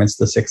liberation movements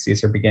of the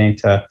 60s are beginning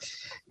to,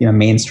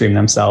 mainstream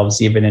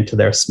themselves even into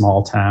their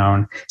small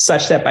town,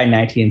 such that by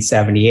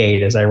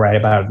 1978, as I write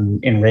about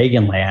in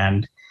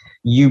Reaganland,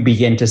 you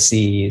begin to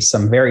see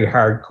some very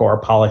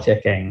hardcore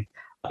politicking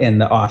in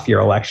the off-year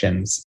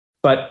elections.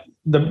 But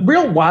the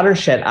real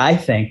watershed, I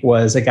think,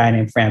 was a guy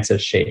named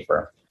Francis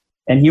Schaeffer.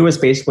 And he was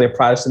basically a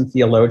Protestant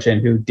theologian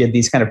who did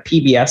these kind of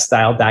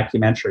PBS-style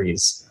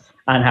documentaries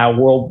on how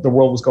the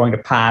world was going to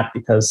pot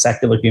because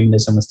secular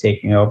humanism was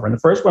taking over. And the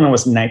first one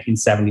was in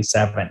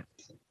 1977.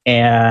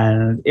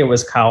 And it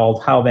was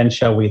called How Then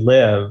Shall We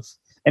Live?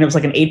 And it was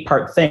like an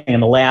 8-part thing.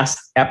 And the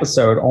last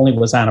episode only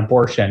was on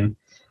abortion.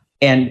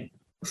 And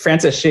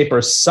Francis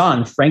Schaeffer's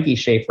son, Frankie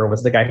Schaeffer,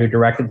 was the guy who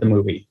directed the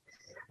movie.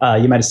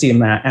 You might have seen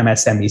him at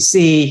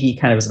MSNBC. He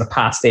kind of was an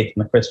apostate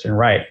from the Christian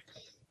right.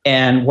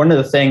 And one of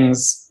the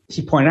things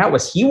he pointed out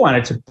was he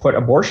wanted to put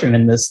abortion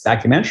in this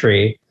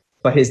documentary,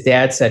 but his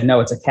dad said, no,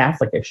 it's a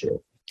Catholic issue.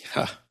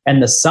 Huh.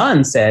 And the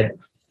son said,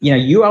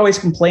 you always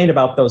complained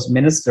about those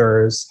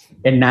ministers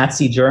in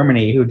Nazi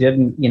Germany who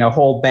didn't, who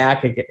held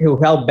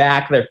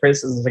back their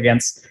criticisms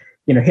against,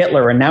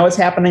 Hitler. And now it's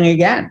happening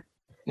again.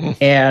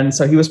 And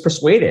so he was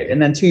persuaded.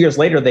 And then 2 years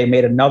later, they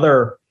made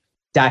another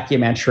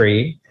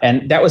documentary.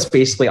 And that was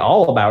basically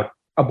all about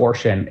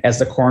abortion as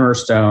the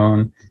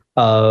cornerstone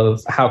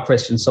of how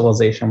Christian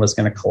civilization was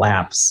going to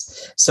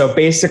collapse. So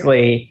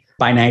basically,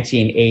 by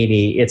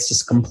 1980, it's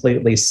just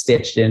completely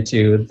stitched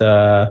into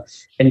the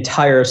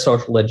entire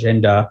social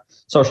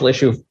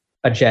issue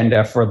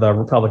agenda for the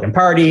Republican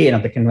Party and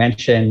at the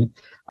convention.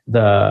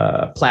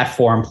 The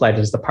platform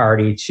pledges the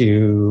party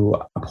to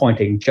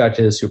appointing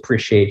judges who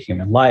appreciate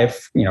human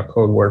life,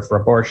 code word for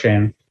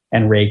abortion.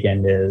 And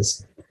Reagan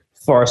is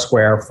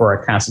foursquare for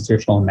a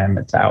constitutional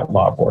amendment to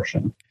outlaw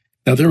abortion.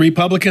 Now, the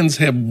Republicans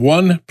have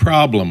one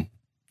problem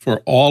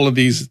for all of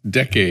these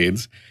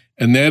decades,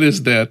 and that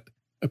is that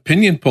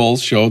opinion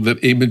polls show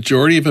that a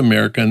majority of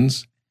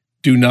Americans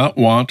do not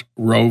want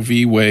Roe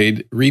v.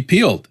 Wade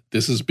repealed.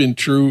 This has been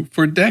true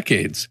for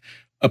decades.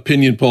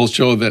 Opinion polls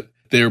show that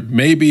there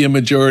may be a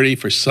majority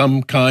for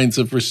some kinds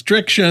of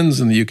restrictions,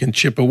 and you can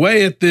chip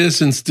away at this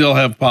and still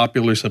have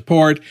popular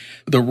support.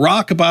 The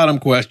rock bottom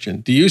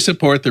question, do you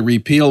support the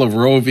repeal of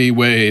Roe v.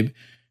 Wade?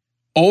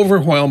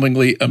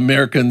 Overwhelmingly, a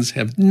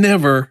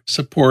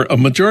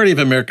majority of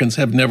Americans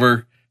have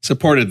never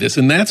supported this.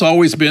 And that's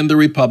always been the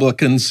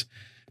Republicans'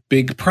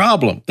 big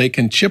problem. They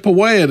can chip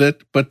away at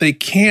it, but they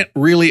can't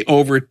really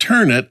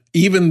overturn it,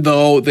 even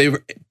though they've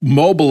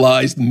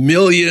mobilized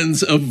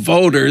millions of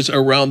voters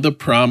around the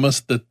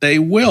promise that they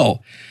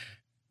will.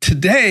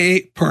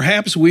 Today,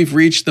 perhaps we've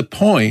reached the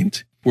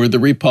point where the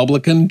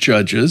Republican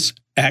judges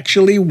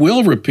actually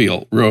will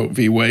repeal Roe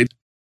v. Wade.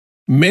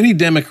 Many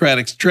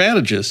Democratic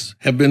strategists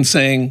have been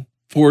saying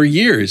for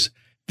years,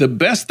 the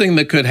best thing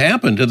that could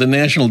happen to the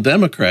National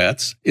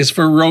Democrats is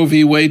for Roe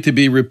v. Wade to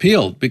be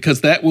repealed,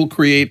 because that will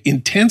create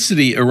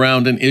intensity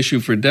around an issue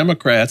for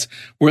Democrats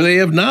where they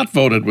have not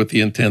voted with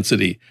the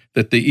intensity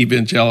that the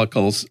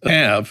evangelicals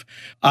have.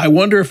 I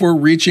wonder if we're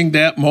reaching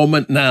that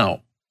moment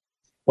now.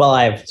 Well,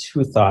 I have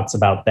two thoughts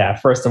about that.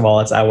 First of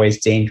all, it's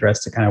always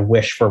dangerous to kind of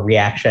wish for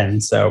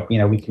reaction so,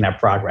 we can have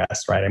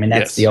progress, right? I mean,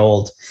 that's the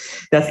old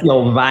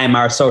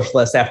Weimar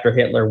socialist, after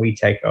Hitler, we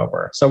take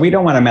over. So we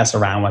don't want to mess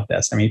around with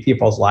this. I mean,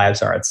 people's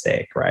lives are at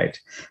stake, right?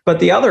 But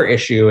the other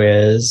issue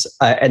is,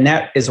 and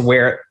that is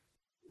where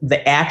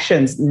the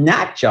actions,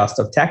 not just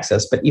of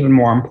Texas, but even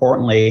more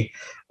importantly,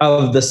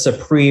 of the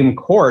Supreme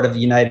Court of the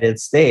United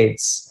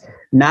States,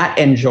 not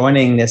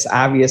enjoining this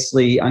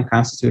obviously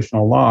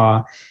unconstitutional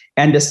law,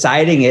 and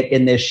deciding it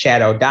in this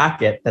shadow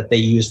docket that they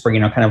use for,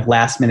 kind of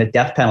last minute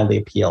death penalty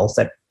appeals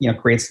that,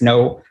 creates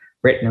no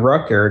written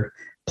record,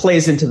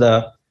 plays into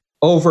the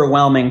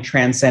overwhelming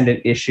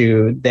transcendent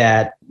issue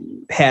that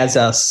has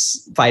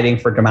us fighting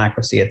for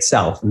democracy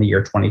itself in the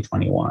year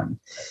 2021.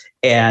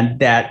 And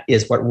that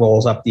is what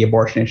rolls up the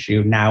abortion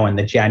issue now in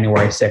the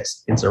January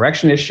 6th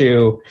insurrection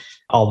issue,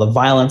 all the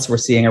violence we're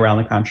seeing around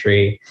the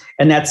country.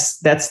 And that's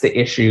the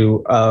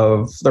issue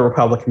of the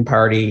Republican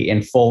Party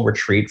in full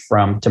retreat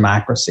from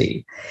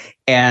democracy.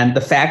 And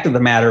the fact of the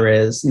matter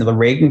is, the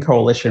Reagan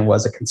coalition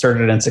was a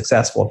concerted and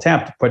successful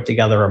attempt to put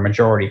together a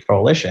majority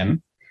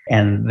coalition.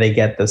 And they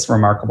get this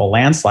remarkable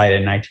landslide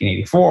in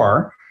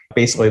 1984.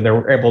 Basically, they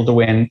were able to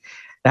win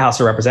the House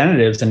of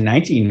Representatives in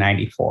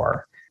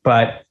 1994.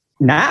 But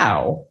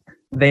now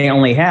they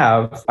only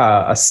have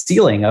a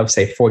ceiling of,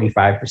 say,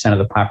 45% of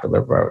the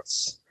popular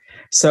votes.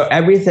 So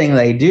everything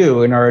they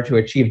do in order to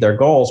achieve their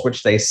goals,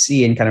 which they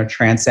see in kind of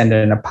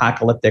transcendent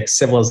apocalyptic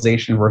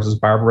civilization versus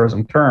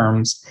barbarism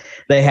terms,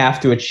 they have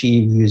to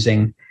achieve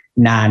using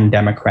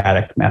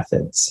non-democratic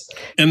methods.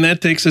 And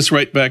that takes us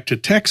right back to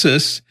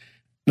Texas.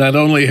 Not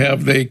only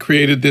have they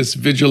created this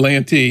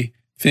vigilante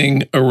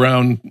thing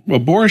around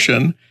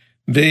abortion,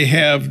 they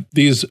have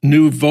these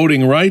new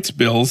voting rights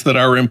bills that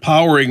are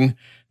empowering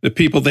the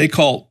people they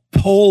call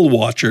poll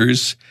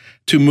watchers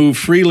to move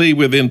freely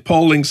within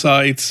polling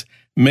sites,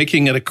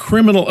 making it a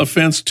criminal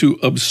offense to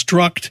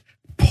obstruct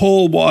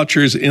poll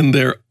watchers in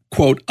their,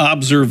 quote,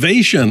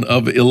 observation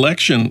of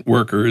election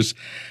workers.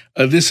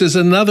 This is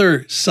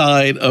another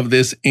side of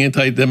this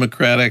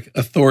anti-democratic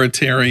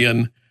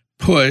authoritarian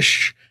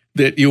push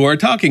that you are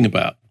talking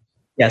about.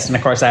 Yes, and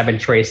of course, I've been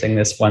tracing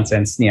this one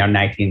since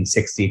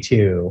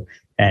 1962,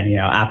 and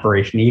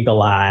Operation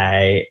Eagle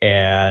Eye,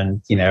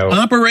 and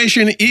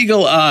Operation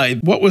Eagle Eye.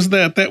 What was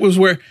that? That was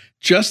where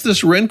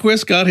Justice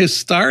Rehnquist got his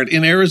start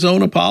in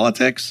Arizona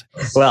politics?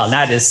 Well,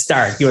 not his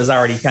start. He was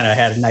already kind of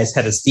had a nice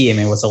head of steam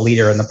and was a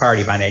leader in the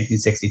party by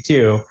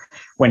 1962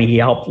 when he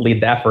helped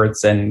lead the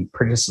efforts and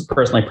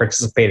personally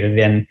participated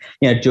in,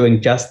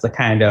 doing just the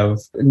kind of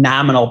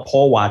nominal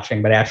poll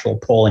watching, but actual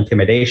poll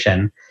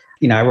intimidation.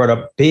 I wrote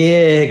a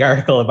big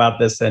article about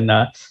this in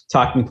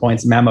Talking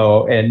Points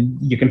memo, and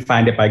you can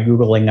find it by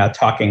Googling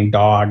talking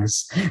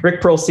dogs,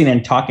 Rick Perlstein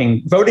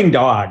and voting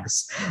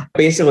dogs.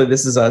 Basically,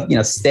 this is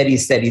a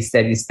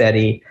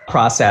steady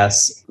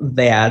process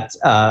that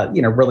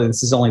really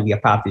this is only the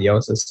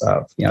apotheosis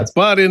of.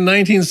 But in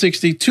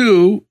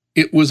 1962,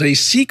 it was a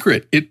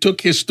secret. It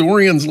took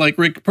historians like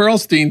Rick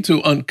Perlstein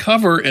to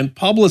uncover and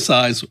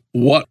publicize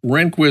what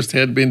Rehnquist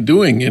had been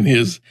doing in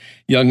his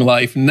young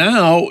life.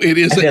 Now it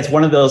is. It's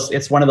one of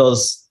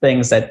those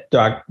things that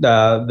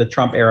the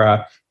Trump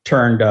era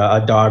turned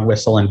a dog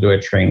whistle into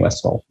a train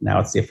whistle. Now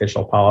it's the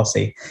official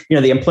policy.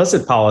 The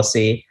implicit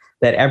policy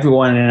that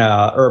everyone in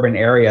an urban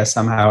area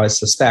somehow is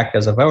suspect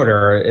as a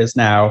voter is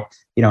now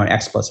an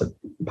explicit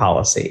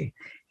policy.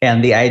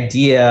 And the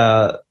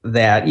idea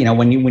that,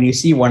 when you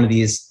see one of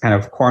these kind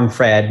of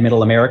corn-fed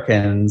middle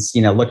Americans,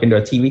 look into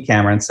a TV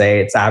camera and say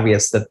it's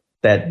obvious that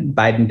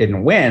Biden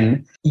didn't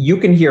win, you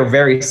can hear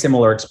very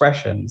similar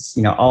expressions,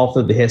 all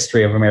through the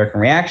history of American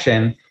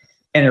reaction.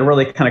 And it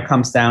really kind of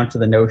comes down to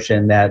the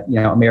notion that,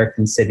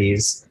 American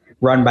cities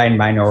run by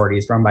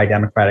minorities, run by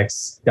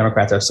Democrats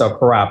are so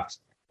corrupt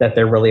that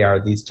there really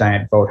are these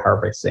giant vote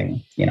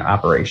harvesting,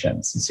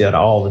 operations. You see that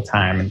all the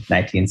time in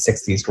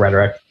 1960s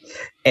rhetoric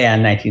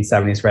and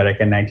 1970s rhetoric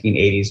and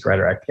 1980s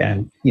rhetoric.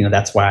 And,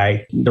 that's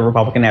why the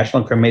Republican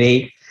National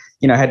Committee,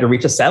 had to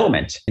reach a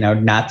settlement,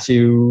 not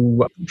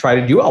to try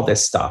to do all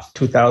this stuff.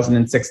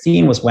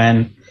 2016 was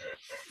when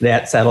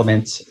that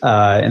settlement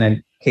in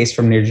a case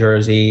from New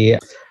Jersey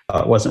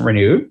wasn't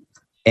renewed.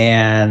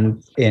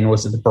 And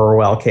was it the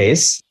Burwell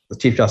case? The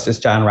Chief Justice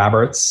John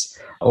Roberts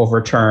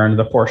overturned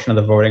the portion of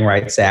the Voting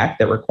Rights Act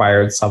that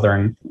required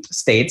Southern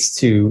states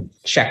to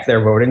check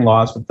their voting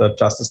laws with the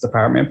Justice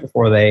Department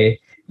before they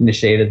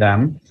initiated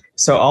them.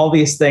 So all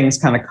these things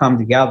kind of come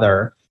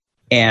together,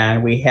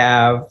 and we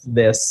have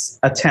this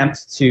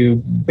attempt to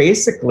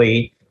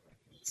basically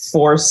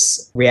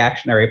force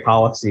reactionary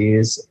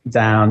policies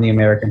down the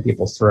American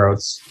people's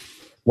throats,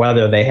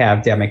 whether they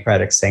have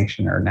democratic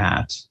sanction or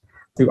not,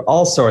 through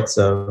all sorts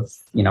of,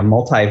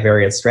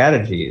 multivariate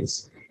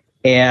strategies.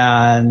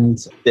 And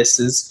this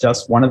is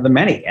just one of the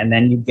many. And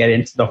then you get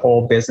into the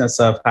whole business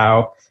of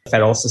how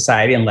Federalist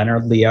Society and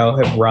Leonard Leo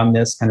have run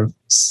this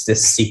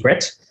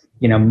secret,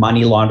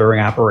 money laundering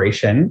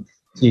operation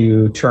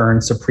to turn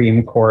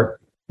Supreme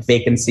Court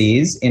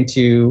vacancies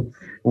into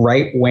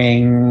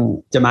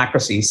right-wing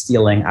democracy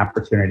stealing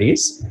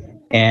opportunities.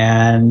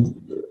 And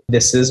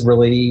this is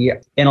really,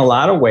 in a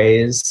lot of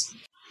ways,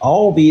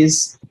 all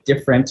these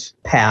different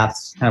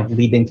paths kind of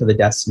leading to the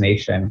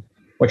destination,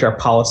 which are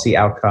policy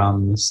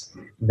outcomes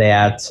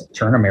that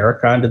turn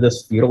America into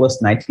this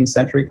feudalist 19th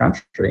century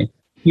country.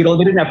 We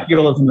didn't have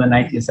feudalism in the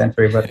 19th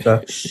century, but...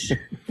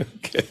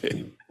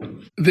 Okay.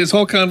 This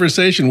whole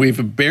conversation,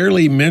 we've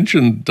barely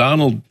mentioned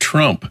Donald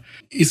Trump.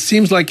 It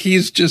seems like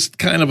he's just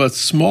kind of a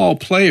small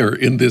player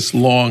in this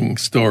long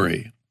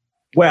story.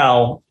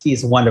 Well,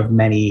 he's one of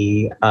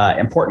many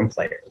important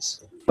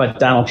players. But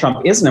Donald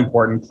Trump is an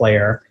important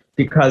player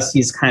because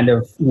he's kind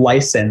of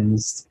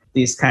licensed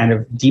these kind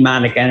of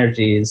demonic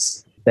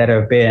energies that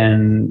have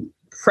been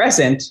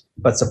present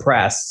but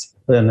suppressed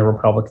within the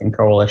Republican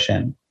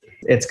coalition.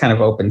 It's kind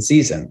of open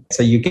season.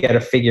 So you get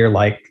a figure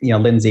like,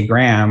 Lindsey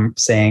Graham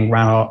saying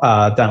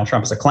Donald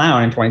Trump is a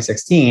clown in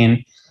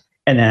 2016,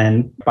 and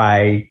then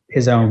by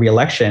his own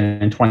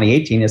reelection in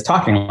 2018 is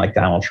talking like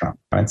Donald Trump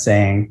and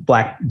saying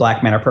black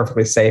men are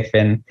perfectly safe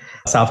in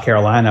South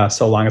Carolina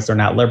so long as they're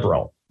not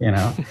liberal.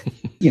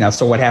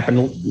 So what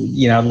happened,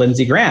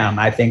 Lindsey Graham,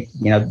 I think,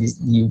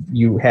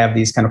 you have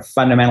these kind of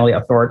fundamentally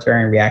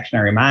authoritarian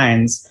reactionary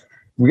minds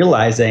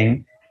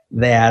realizing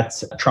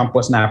that Trump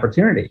was an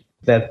opportunity,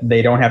 that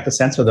they don't have to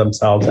censor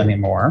themselves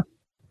anymore.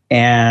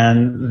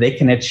 And they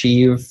can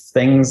achieve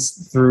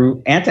things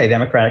through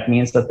anti-democratic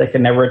means that they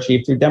can never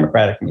achieve through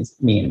democratic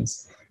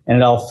means. And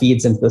it all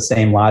feeds into the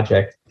same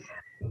logic.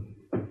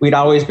 We'd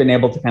always been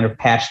able to kind of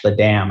patch the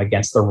dam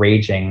against the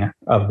raging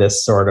of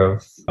this sort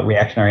of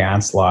reactionary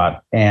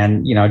onslaught.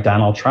 And,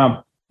 Donald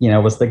Trump,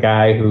 was the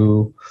guy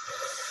who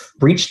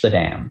breached the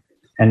dam.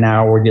 And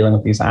now we're dealing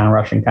with these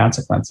onrushing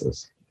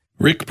consequences.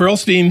 Rick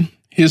Perlstein,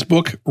 his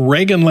book,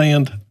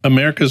 Reaganland,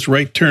 America's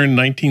Right Turn,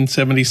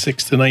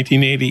 1976 to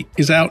 1980,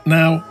 is out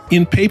now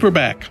in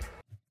paperback.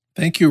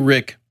 Thank you,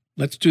 Rick.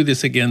 Let's do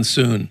this again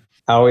soon.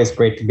 Always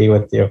great to be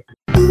with you.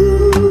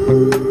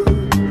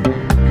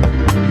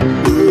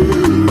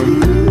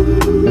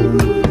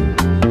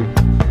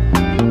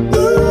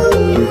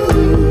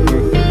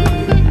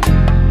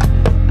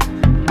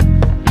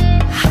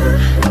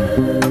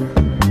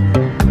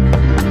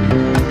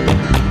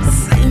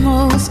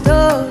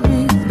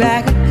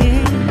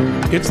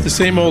 It's the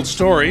same old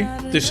story.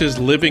 This is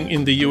Living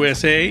in the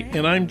USA,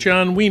 and I'm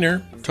John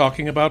Wiener,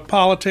 talking about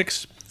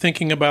politics,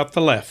 thinking about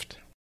the left.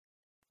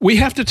 We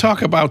have to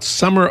talk about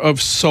Summer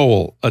of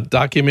Soul, a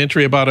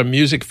documentary about a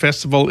music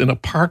festival in a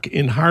park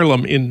in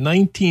Harlem in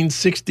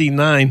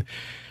 1969.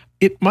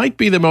 It might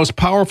be the most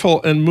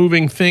powerful and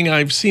moving thing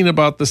I've seen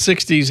about the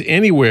 60s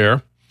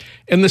anywhere.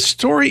 And the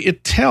story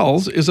it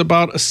tells is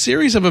about a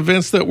series of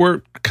events that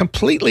were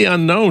completely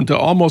unknown to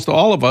almost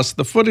all of us.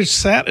 The footage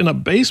sat in a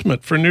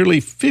basement for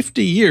nearly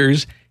 50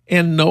 years,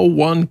 and no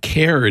one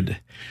cared.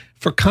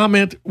 For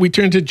comment, we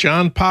turn to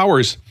John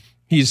Powers.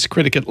 He's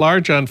critic at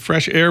large on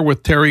Fresh Air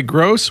with Terry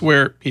Gross,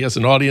 where he has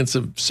an audience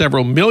of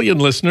several million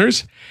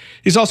listeners.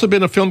 He's also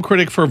been a film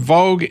critic for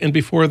Vogue, and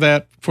before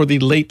that, for the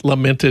late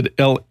lamented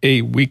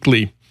L.A.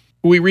 Weekly.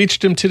 We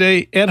reached him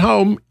today at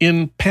home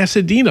in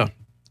Pasadena.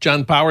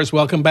 John Powers,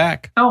 welcome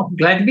back. Oh,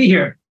 glad to be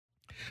here.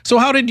 So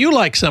how did you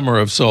like Summer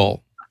of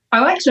Soul? I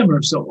like Summer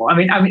of Soul. I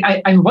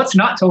mean, what's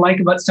not to like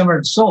about Summer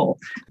of Soul?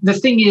 The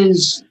thing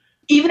is,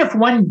 even if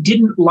one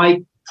didn't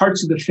like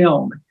parts of the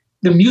film,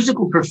 the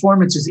musical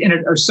performances in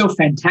it are so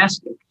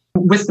fantastic,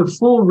 with the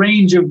full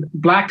range of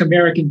Black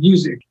American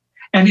music.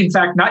 And in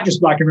fact, not just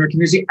Black American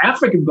music,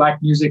 African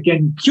Black music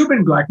and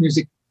Cuban Black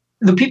music.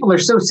 The people are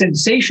so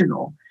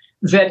sensational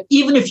that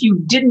even if you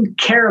didn't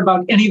care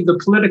about any of the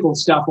political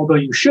stuff, although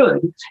you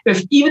should,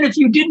 even if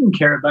you didn't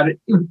care about it,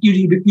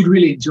 you'd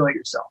really enjoy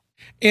yourself.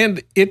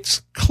 And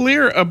it's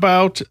clear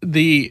about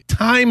the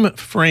time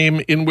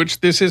frame in which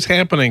this is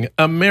happening.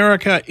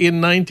 America in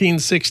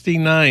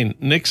 1969.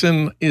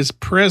 Nixon is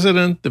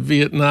president. The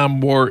Vietnam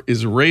War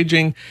is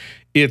raging.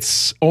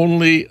 It's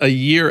only a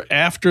year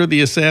after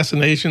the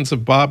assassinations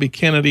of Bobby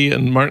Kennedy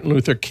and Martin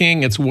Luther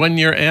King. It's 1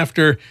 year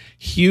after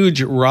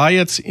huge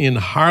riots in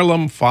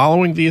Harlem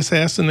following the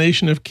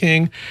assassination of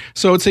King.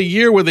 So it's a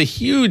year with a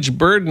huge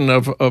burden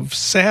of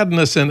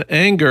sadness and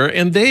anger.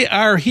 And they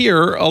are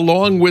here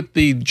along with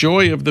the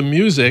joy of the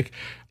music,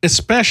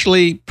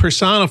 especially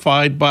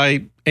personified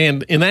by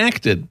and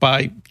enacted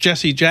by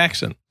Jesse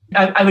Jackson.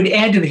 I would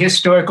add to the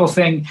historical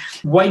thing,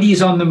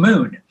 Whitey's on the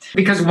moon,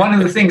 because one of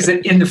the things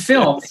that in the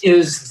film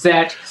is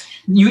that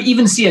you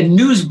even see a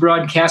news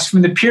broadcast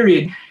from the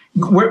period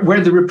where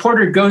the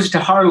reporter goes to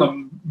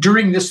Harlem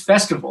during this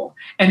festival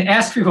and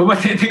asks people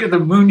what they think of the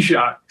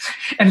moonshot.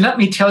 And let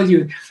me tell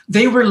you,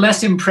 they were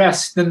less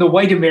impressed than the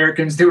white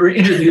Americans that were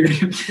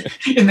interviewed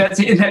in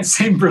that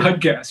same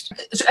broadcast.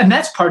 And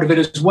that's part of it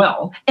as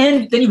well.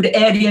 And then you would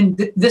add in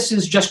that this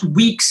is just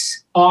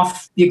weeks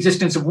off the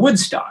existence of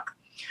Woodstock.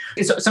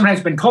 It's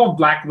sometimes been called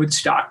Black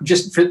Woodstock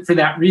just for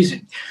that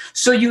reason.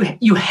 So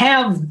you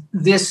have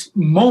this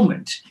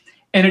moment,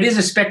 and it is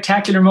a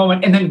spectacular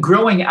moment. And then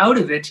growing out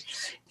of it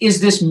is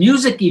this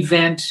music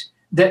event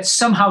that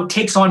somehow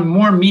takes on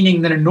more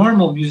meaning than a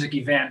normal music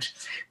event,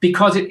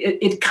 because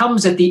it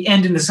comes at the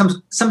end into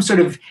some sort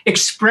of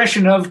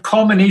expression of,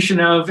 culmination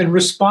of, and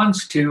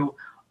response to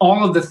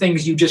all of the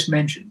things you just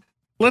mentioned.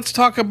 Let's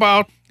talk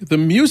about the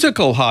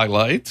musical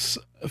highlights.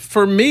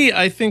 For me,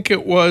 I think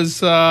it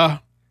was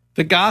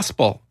the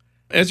gospel.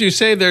 As you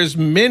say, there's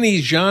many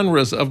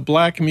genres of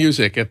Black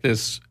music at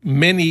this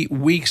many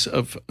weeks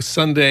of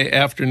Sunday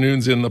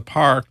afternoons in the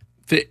park.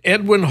 The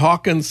Edwin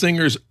Hawkins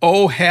singers,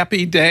 Oh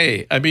Happy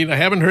Day. I mean, I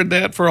haven't heard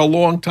that for a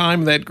long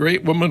time, that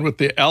great woman with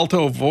the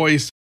alto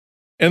voice.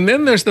 And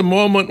then there's the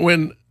moment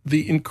when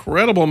the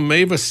incredible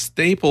Mavis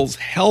Staples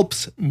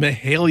helps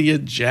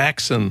Mahalia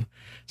Jackson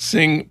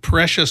sing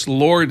Precious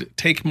Lord,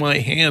 Take My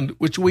Hand,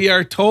 which we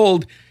are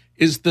told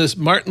is this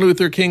Martin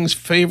Luther King's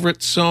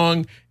favorite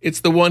song.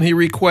 It's the one he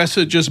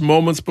requested just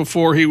moments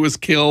before he was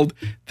killed.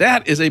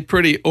 That is a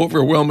pretty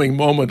overwhelming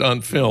moment on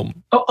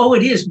film. Oh,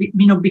 it is.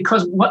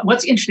 Because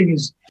what's interesting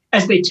is,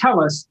 as they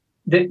tell us,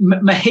 that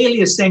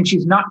Mahalia is saying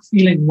she's not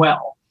feeling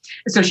well.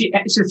 So she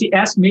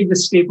asked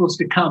Mavis Staples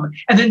to come.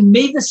 And then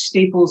Mavis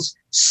Staples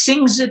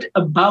sings it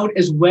about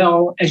as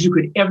well as you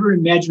could ever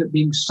imagine it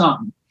being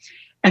sung.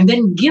 And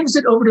then gives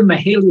it over to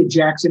Mahalia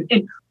Jackson.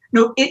 And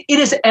it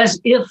is as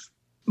if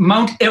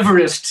Mount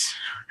Everest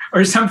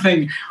or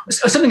something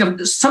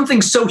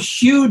so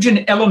huge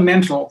and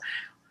elemental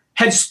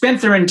had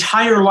spent their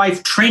entire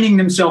life training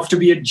themselves to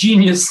be a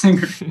genius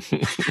singer.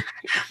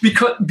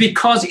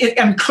 because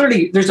and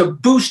clearly there's a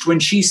boost when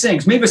she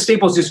sings. Mavis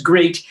Staples is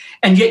great,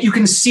 and yet you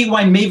can see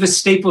why Mavis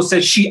Staples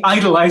says she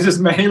idolizes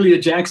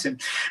Mahalia Jackson,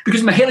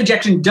 because Mahalia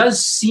Jackson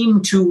does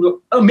seem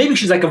to, maybe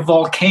she's like a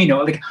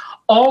volcano, like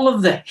all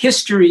of the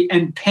history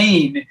and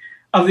pain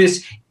of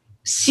this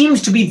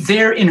seems to be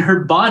there in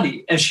her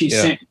body as she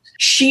sings.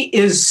 She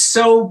is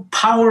so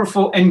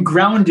powerful and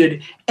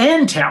grounded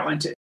and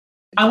talented.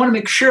 I want to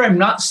make sure I'm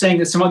not saying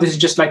that some of this is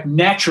just like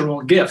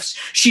natural gifts.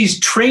 She's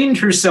trained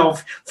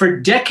herself for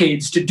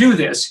decades to do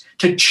this,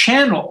 to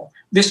channel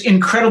this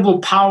incredible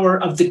power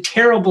of the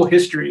terrible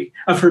history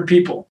of her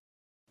people.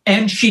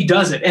 And she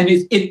does it. And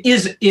it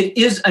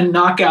is a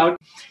knockout.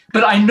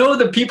 But I know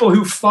the people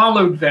who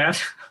followed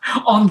that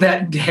on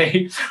that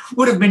day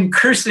would have been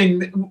cursing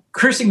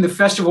the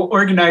festival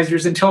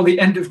organizers until the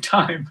end of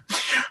time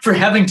for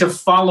having to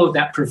follow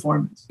that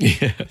performance.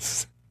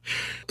 Yes.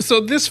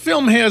 So this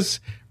film has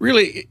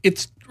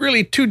it's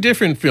really two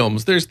different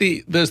films. There's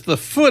the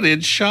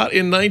footage shot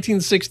in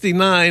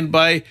 1969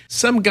 by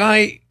some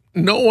guy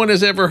no one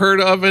has ever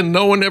heard of and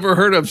no one ever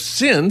heard of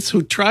since,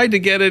 who tried to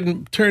get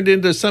it turned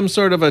into some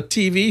sort of a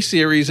TV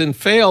series and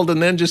failed,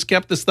 and then just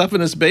kept the stuff in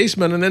his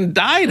basement and then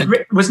died.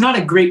 It was not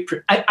a great,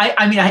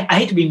 I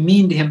hate to be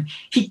mean to him.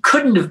 He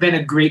couldn't have been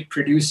a great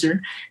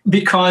producer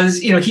because,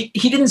 he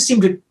didn't seem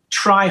to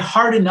try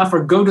hard enough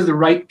or go to the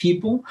right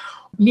people.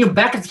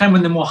 Back at the time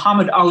when the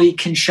Muhammad Ali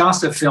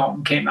Kinshasa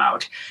film came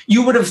out,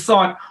 you would have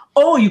thought,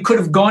 you could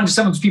have gone to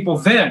some of those people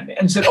then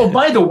and said,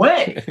 by the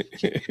way,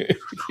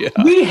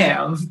 we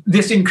have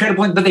this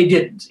incredible, but they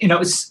didn't,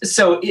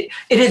 so it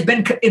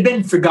had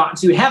been forgotten.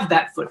 So you have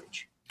that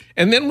footage.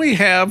 And then we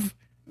have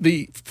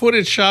the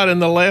footage shot in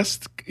the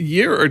last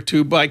year or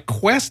two by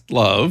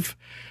Questlove,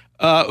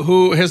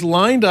 who has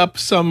lined up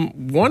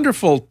some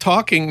wonderful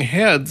talking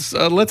heads.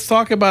 Let's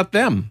talk about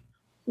them.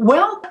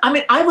 Well,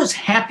 I was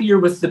happier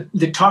with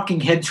the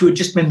talking heads who had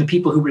just been the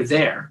people who were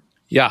there.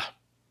 Yeah.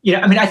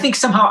 I think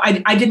somehow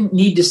I didn't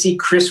need to see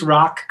Chris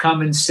Rock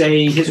come and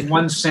say his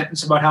one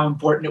sentence about how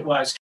important it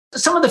was.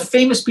 Some of the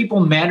famous people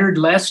mattered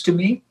less to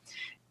me.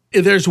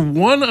 There's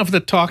one of the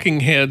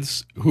talking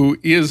heads who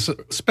is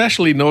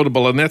especially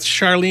notable, and that's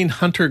Charlene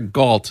Hunter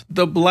Gault,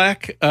 the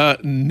black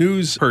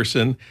news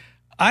person.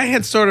 I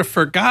had sort of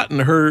forgotten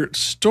her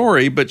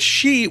story, but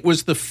she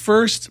was the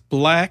first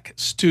black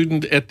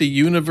student at the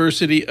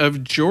University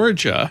of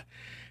Georgia.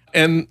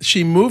 And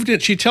she moved in.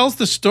 She tells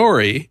the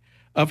story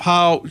of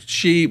how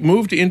she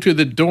moved into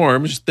the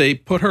dorms. They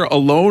put her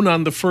alone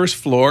on the first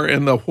floor,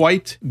 and the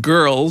white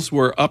girls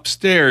were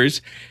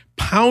upstairs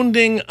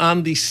pounding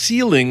on the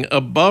ceiling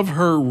above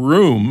her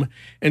room.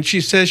 And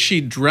she says she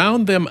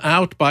drowned them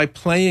out by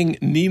playing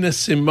Nina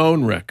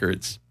Simone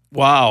records.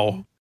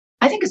 Wow.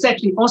 I think it's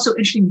actually also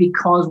interesting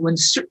because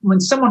when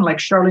someone like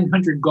Charlene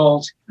Hunter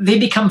Gault, they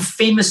become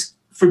famous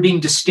for being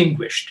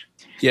distinguished.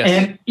 Yes.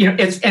 And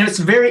it's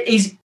very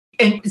easy,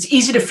 and it's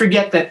easy to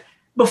forget that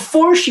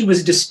before she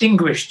was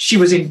distinguished, she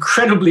was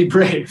incredibly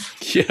brave.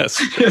 Yes.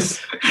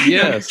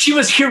 Yes. She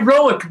was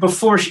heroic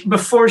before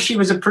she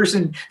was a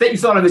person that you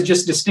thought of as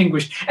just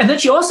distinguished. And then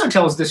she also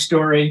tells the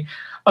story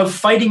of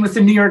fighting with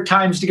the New York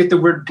Times to get the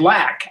word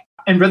black,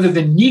 and rather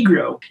than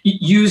Negro,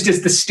 used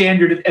as the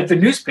standard at the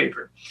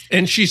newspaper.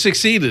 And she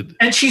succeeded.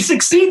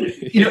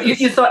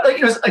 You thought,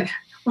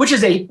 which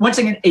is once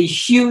again a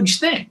huge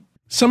thing.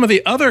 Some of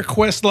the other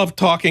Questlove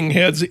talking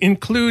heads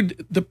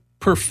include the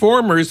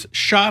performers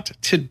shot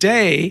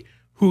today,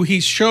 who he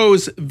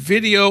shows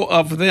video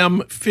of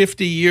them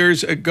 50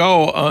 years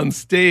ago on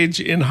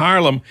stage in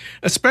Harlem,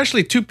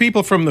 especially two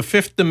people from the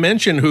Fifth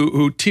Dimension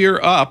who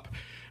tear up,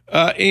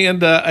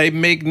 and a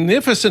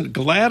magnificent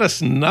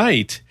Gladys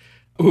Knight,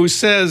 who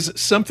says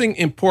something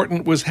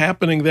important was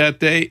happening that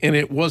day, and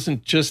it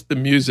wasn't just the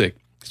music.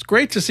 It's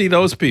great to see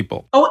those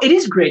people. Oh, it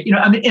is great.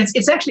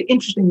 It's actually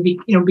interesting,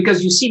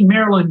 because you see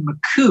Marilyn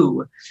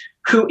McCoo,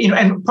 who,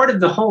 and part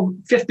of the whole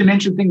Fifth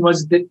Dimension thing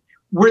was that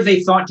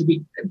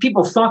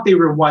people thought they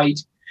were white.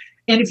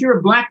 And if you're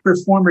a black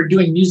performer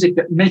doing music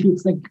that many people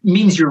think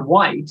means you're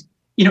white,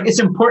 it's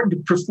important to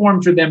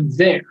perform for them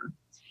there.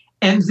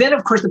 And then,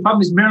 of course, the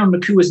problem is Marilyn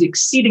McCoo is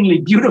exceedingly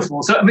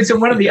beautiful. So, so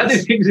one of the other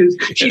things is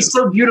she's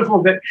so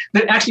beautiful that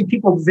actually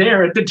people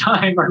there at the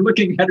time are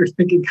looking at her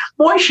thinking,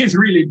 boy, she's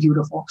really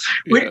beautiful.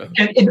 Yeah.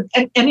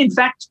 And in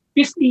fact,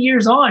 50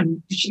 years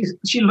on,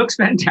 she looks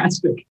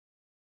fantastic.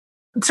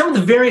 Some of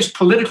the various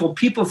political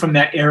people from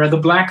that era, the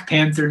Black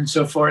Panther and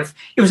so forth,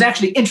 it was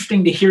actually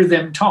interesting to hear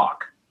them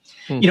talk.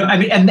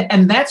 Mm-hmm.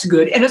 And that's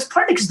good. And it's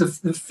partly because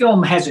the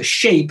film has a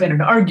shape and an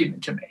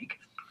argument to make.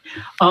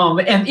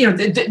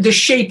 The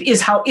shape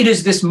is how it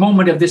is this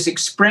moment of this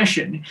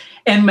expression,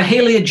 and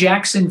Mahalia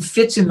Jackson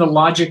fits in the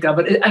logic of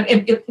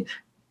it.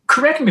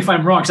 Correct me if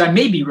I'm wrong, because I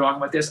may be wrong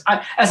with this.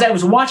 As I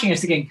was watching, I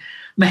was thinking,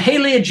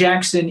 Mahalia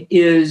Jackson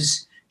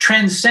is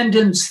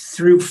transcendence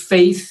through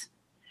faith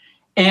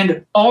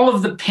and all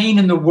of the pain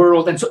in the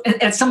world. And so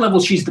at some level,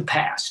 she's the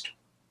past.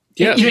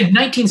 Yes. In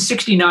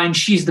 1969,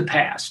 she's the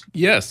past.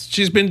 Yes,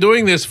 she's been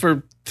doing this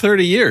for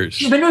 30 years.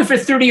 She's been doing it for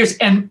 30 years,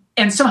 and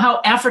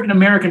somehow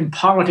African-American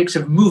politics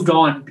have moved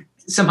on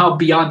somehow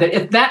beyond that.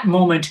 At that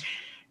moment,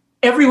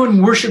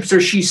 everyone worships her.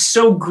 She's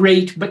so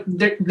great, but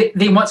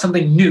they want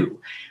something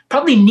new.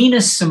 Probably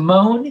Nina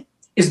Simone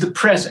is the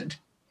present,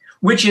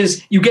 which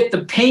is you get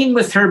the pain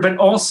with her, but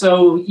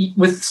also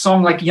with a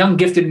song like Young,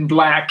 Gifted, and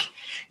Black,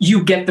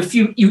 you get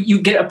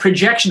you get a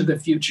projection of the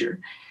future.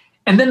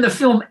 And then the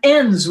film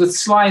ends with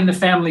Sly and the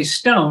Family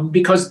Stone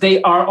because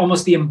they are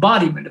almost the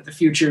embodiment of the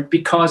future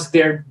because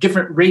they're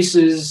different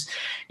races,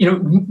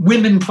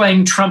 women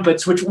playing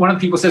trumpets, which one of the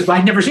people says, well,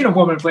 I'd never seen a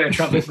woman play a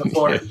trumpet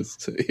before.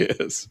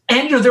 Yes.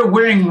 And they're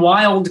wearing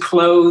wild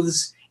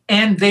clothes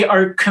and they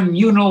are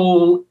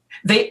communal.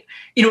 They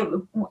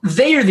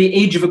are the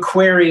age of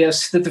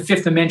Aquarius that the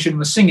Fifth Dimension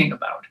was singing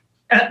about.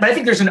 But I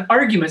think there's an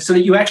argument so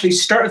that you actually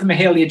start with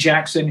Mahalia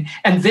Jackson,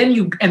 and then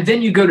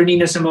you go to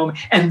Nina Simone,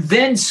 and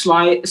then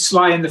Sly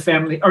and the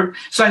Family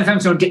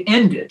Stone to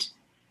end it.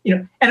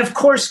 And of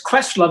course,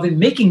 Questlove in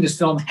making this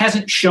film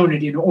hasn't shown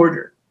it in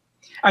order.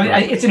 I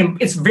mean,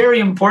 it's very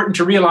important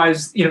to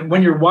realize,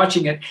 when you're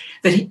watching it,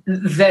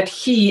 that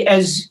he,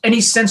 as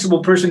any sensible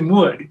person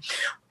would,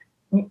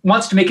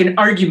 wants to make an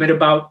argument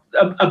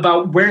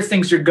about where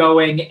things are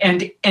going,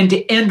 and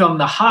to end on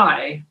the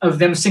high of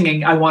them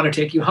singing "I Want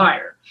to Take You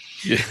Higher."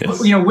 Yes.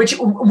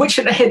 Which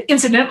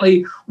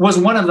incidentally was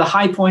one of the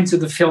high points of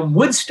the film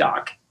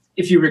Woodstock,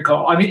 if you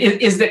recall. I mean,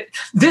 is that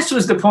this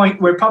was the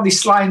point where probably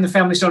Sly and the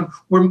Family Stone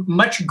were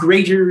much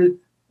greater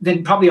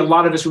than probably a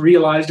lot of us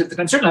realized at the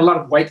time. Certainly a lot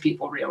of white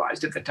people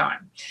realized at the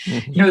time.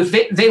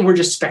 Mm-hmm. They were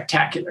just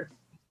spectacular.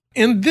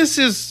 And this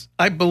is,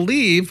 I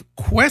believe,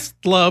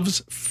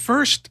 Questlove's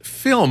first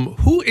film.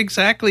 Who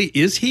exactly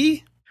is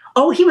he?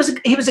 Oh, he was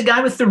a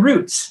guy with the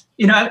roots.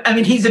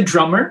 He's a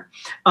drummer.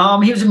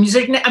 He was a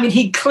musician. I mean,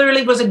 he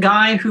clearly was a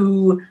guy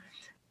who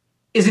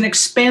is an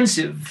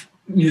expansive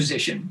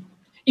musician.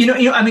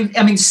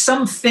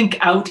 Some think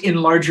out in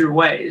larger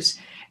ways.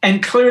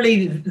 And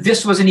clearly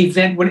this was an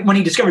event when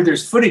he discovered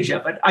there's footage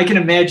of it. I can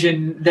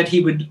imagine that he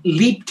would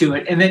leap to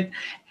it. And then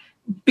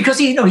because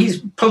he's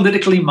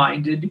politically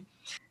minded.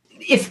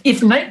 If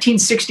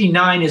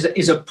 1969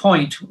 is a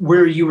point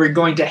where you were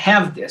going to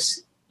have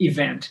this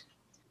event,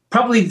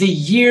 probably the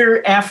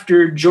year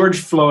after George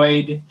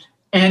Floyd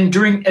and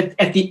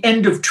at the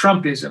end of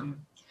Trumpism,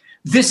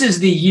 this is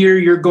the year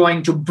you're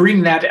going to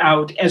bring that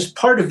out as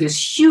part of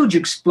this huge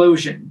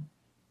explosion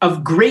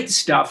of great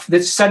stuff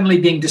that's suddenly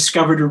being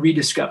discovered or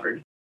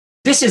rediscovered.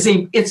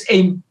 It's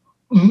a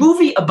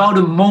movie about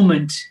a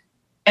moment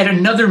at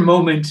another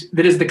moment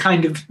that is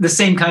the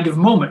same kind of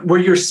moment where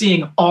you're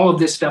seeing all of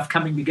this stuff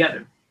coming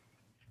together.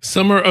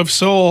 Summer of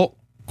Soul,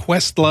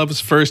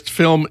 Questlove's first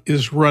film,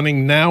 is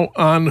running now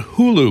on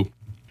Hulu.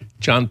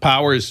 John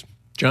Powers.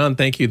 John,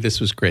 thank you. This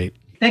was great.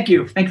 Thank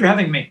you. Thank you for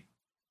having me.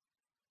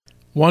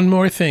 One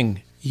more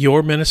thing.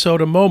 Your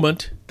Minnesota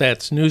Moment.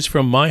 That's news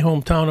from my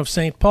hometown of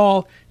St.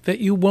 Paul that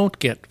you won't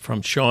get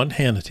from Sean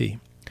Hannity.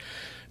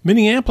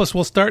 Minneapolis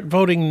will start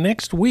voting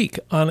next week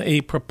on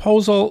a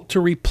proposal to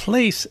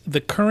replace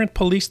the current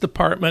police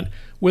department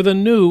with a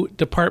new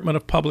Department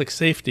of Public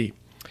Safety.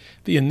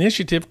 The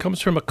initiative comes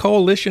from a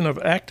coalition of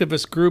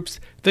activist groups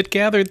that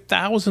gathered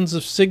thousands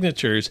of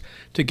signatures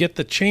to get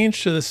the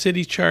change to the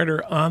city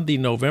charter on the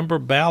November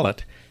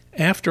ballot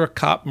after a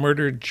cop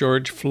murdered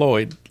George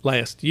Floyd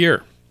last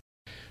year.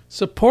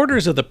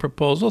 Supporters of the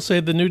proposal say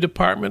the new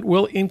department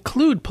will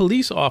include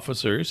police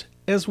officers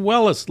as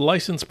well as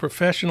licensed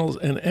professionals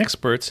and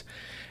experts,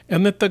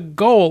 and that the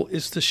goal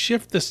is to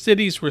shift the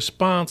city's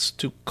response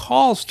to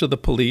calls to the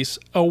police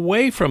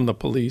away from the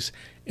police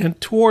and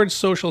towards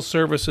social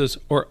services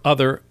or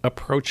other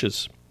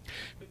approaches.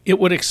 It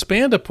would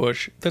expand a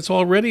push that's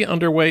already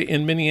underway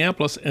in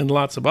Minneapolis and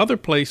lots of other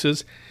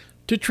places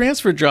to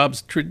transfer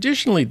jobs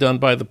traditionally done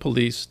by the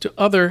police to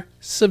other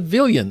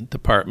civilian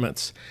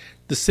departments.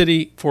 The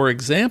city, for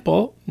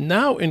example,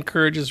 now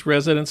encourages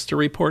residents to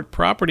report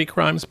property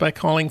crimes by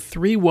calling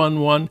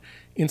 311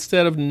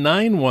 instead of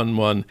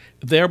 911,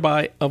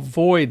 thereby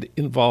avoid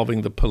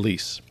involving the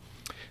police.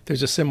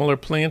 There's a similar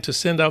plan to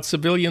send out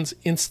civilians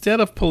instead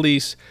of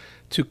police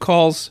to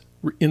calls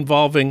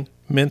involving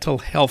mental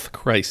health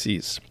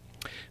crises.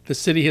 the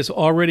city has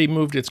already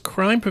moved its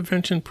crime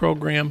prevention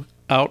program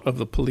out of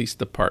the police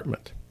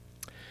department.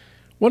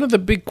 One of the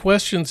big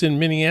questions in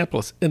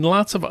Minneapolis and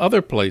lots of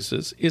other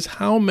places is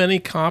how many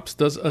cops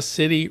does a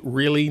city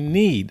really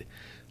need?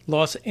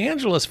 Los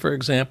Angeles, for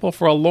example,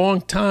 for a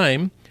long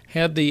time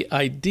had the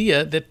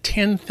idea that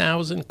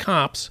 10,000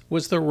 cops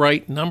was the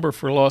right number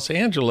for Los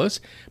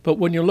Angeles, but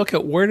when you look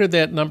at where did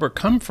that number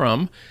come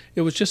from,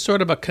 it was just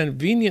sort of a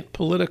convenient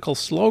political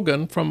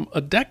slogan from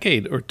a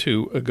decade or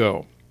two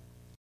ago.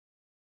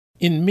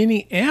 In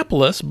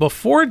Minneapolis,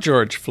 before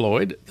George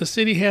Floyd, the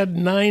city had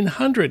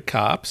 900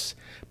 cops,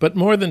 but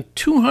more than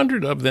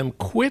 200 of them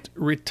quit,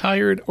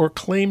 retired, or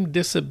claimed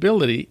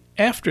disability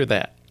after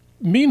that.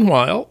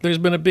 Meanwhile, there's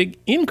been a big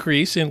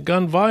increase in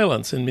gun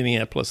violence in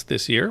Minneapolis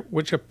this year,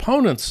 which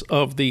opponents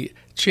of the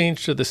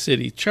change to the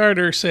city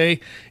charter say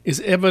is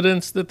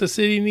evidence that the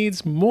city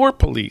needs more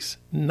police,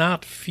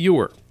 not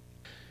fewer.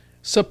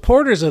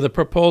 Supporters of the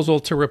proposal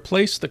to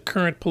replace the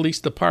current police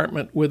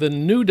department with a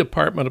new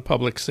Department of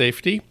Public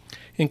Safety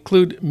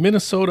include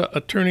Minnesota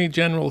Attorney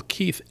General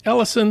Keith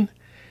Ellison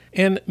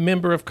and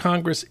Member of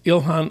Congress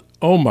Ilhan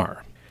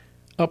Omar.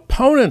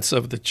 Opponents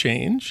of the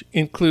change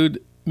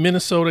include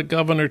Minnesota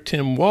Governor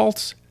Tim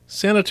Walz,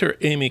 Senator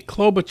Amy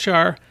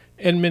Klobuchar,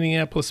 and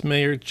Minneapolis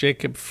Mayor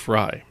Jacob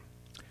Frey.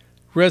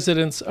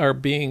 Residents are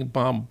being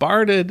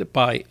bombarded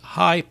by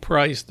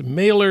high-priced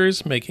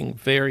mailers making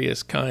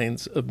various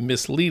kinds of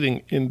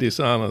misleading and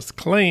dishonest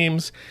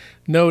claims.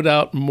 No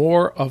doubt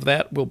more of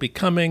that will be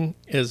coming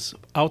as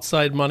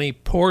outside money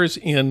pours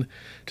in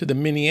to the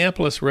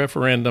Minneapolis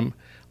referendum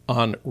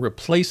on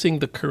replacing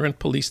the current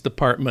police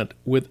department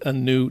with a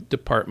new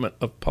Department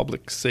of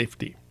Public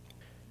Safety.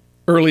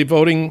 Early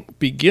voting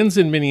begins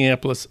in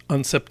Minneapolis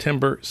on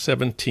September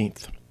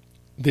 17th.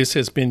 This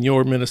has been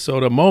Your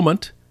Minnesota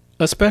Moment,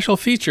 a special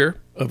feature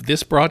of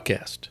this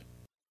broadcast.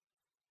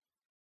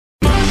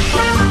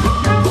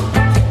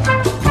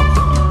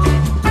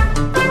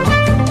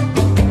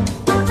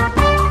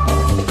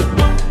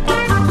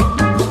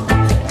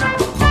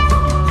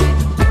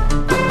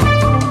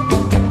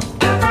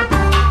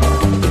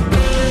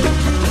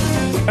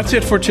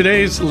 That's it for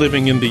today's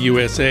Living in the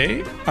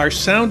USA. Our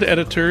sound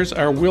editors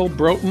are Will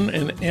Broughton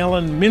and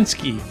Alan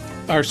Minsky.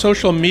 Our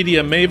social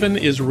media maven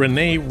is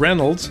Renee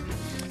Reynolds.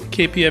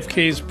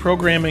 KPFK's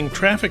programming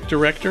traffic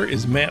director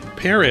is Matt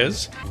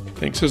Perez.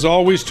 Thanks as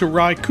always to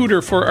Ry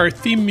Cooter for our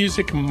theme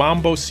music,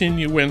 Mambo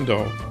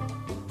Sinuendo.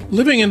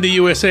 Living in the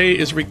USA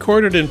is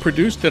recorded and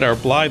produced at our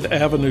Blythe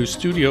Avenue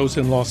studios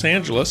in Los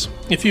Angeles.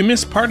 If you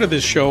miss part of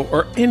this show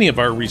or any of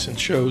our recent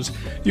shows,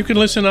 you can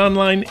listen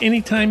online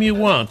anytime you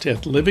want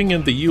at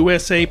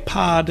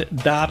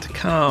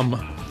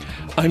livingintheusapod.com.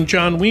 I'm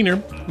John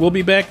Wiener. We'll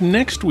be back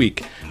next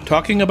week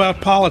talking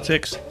about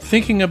politics,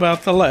 thinking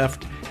about the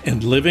left,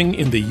 and living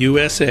in the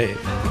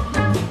USA.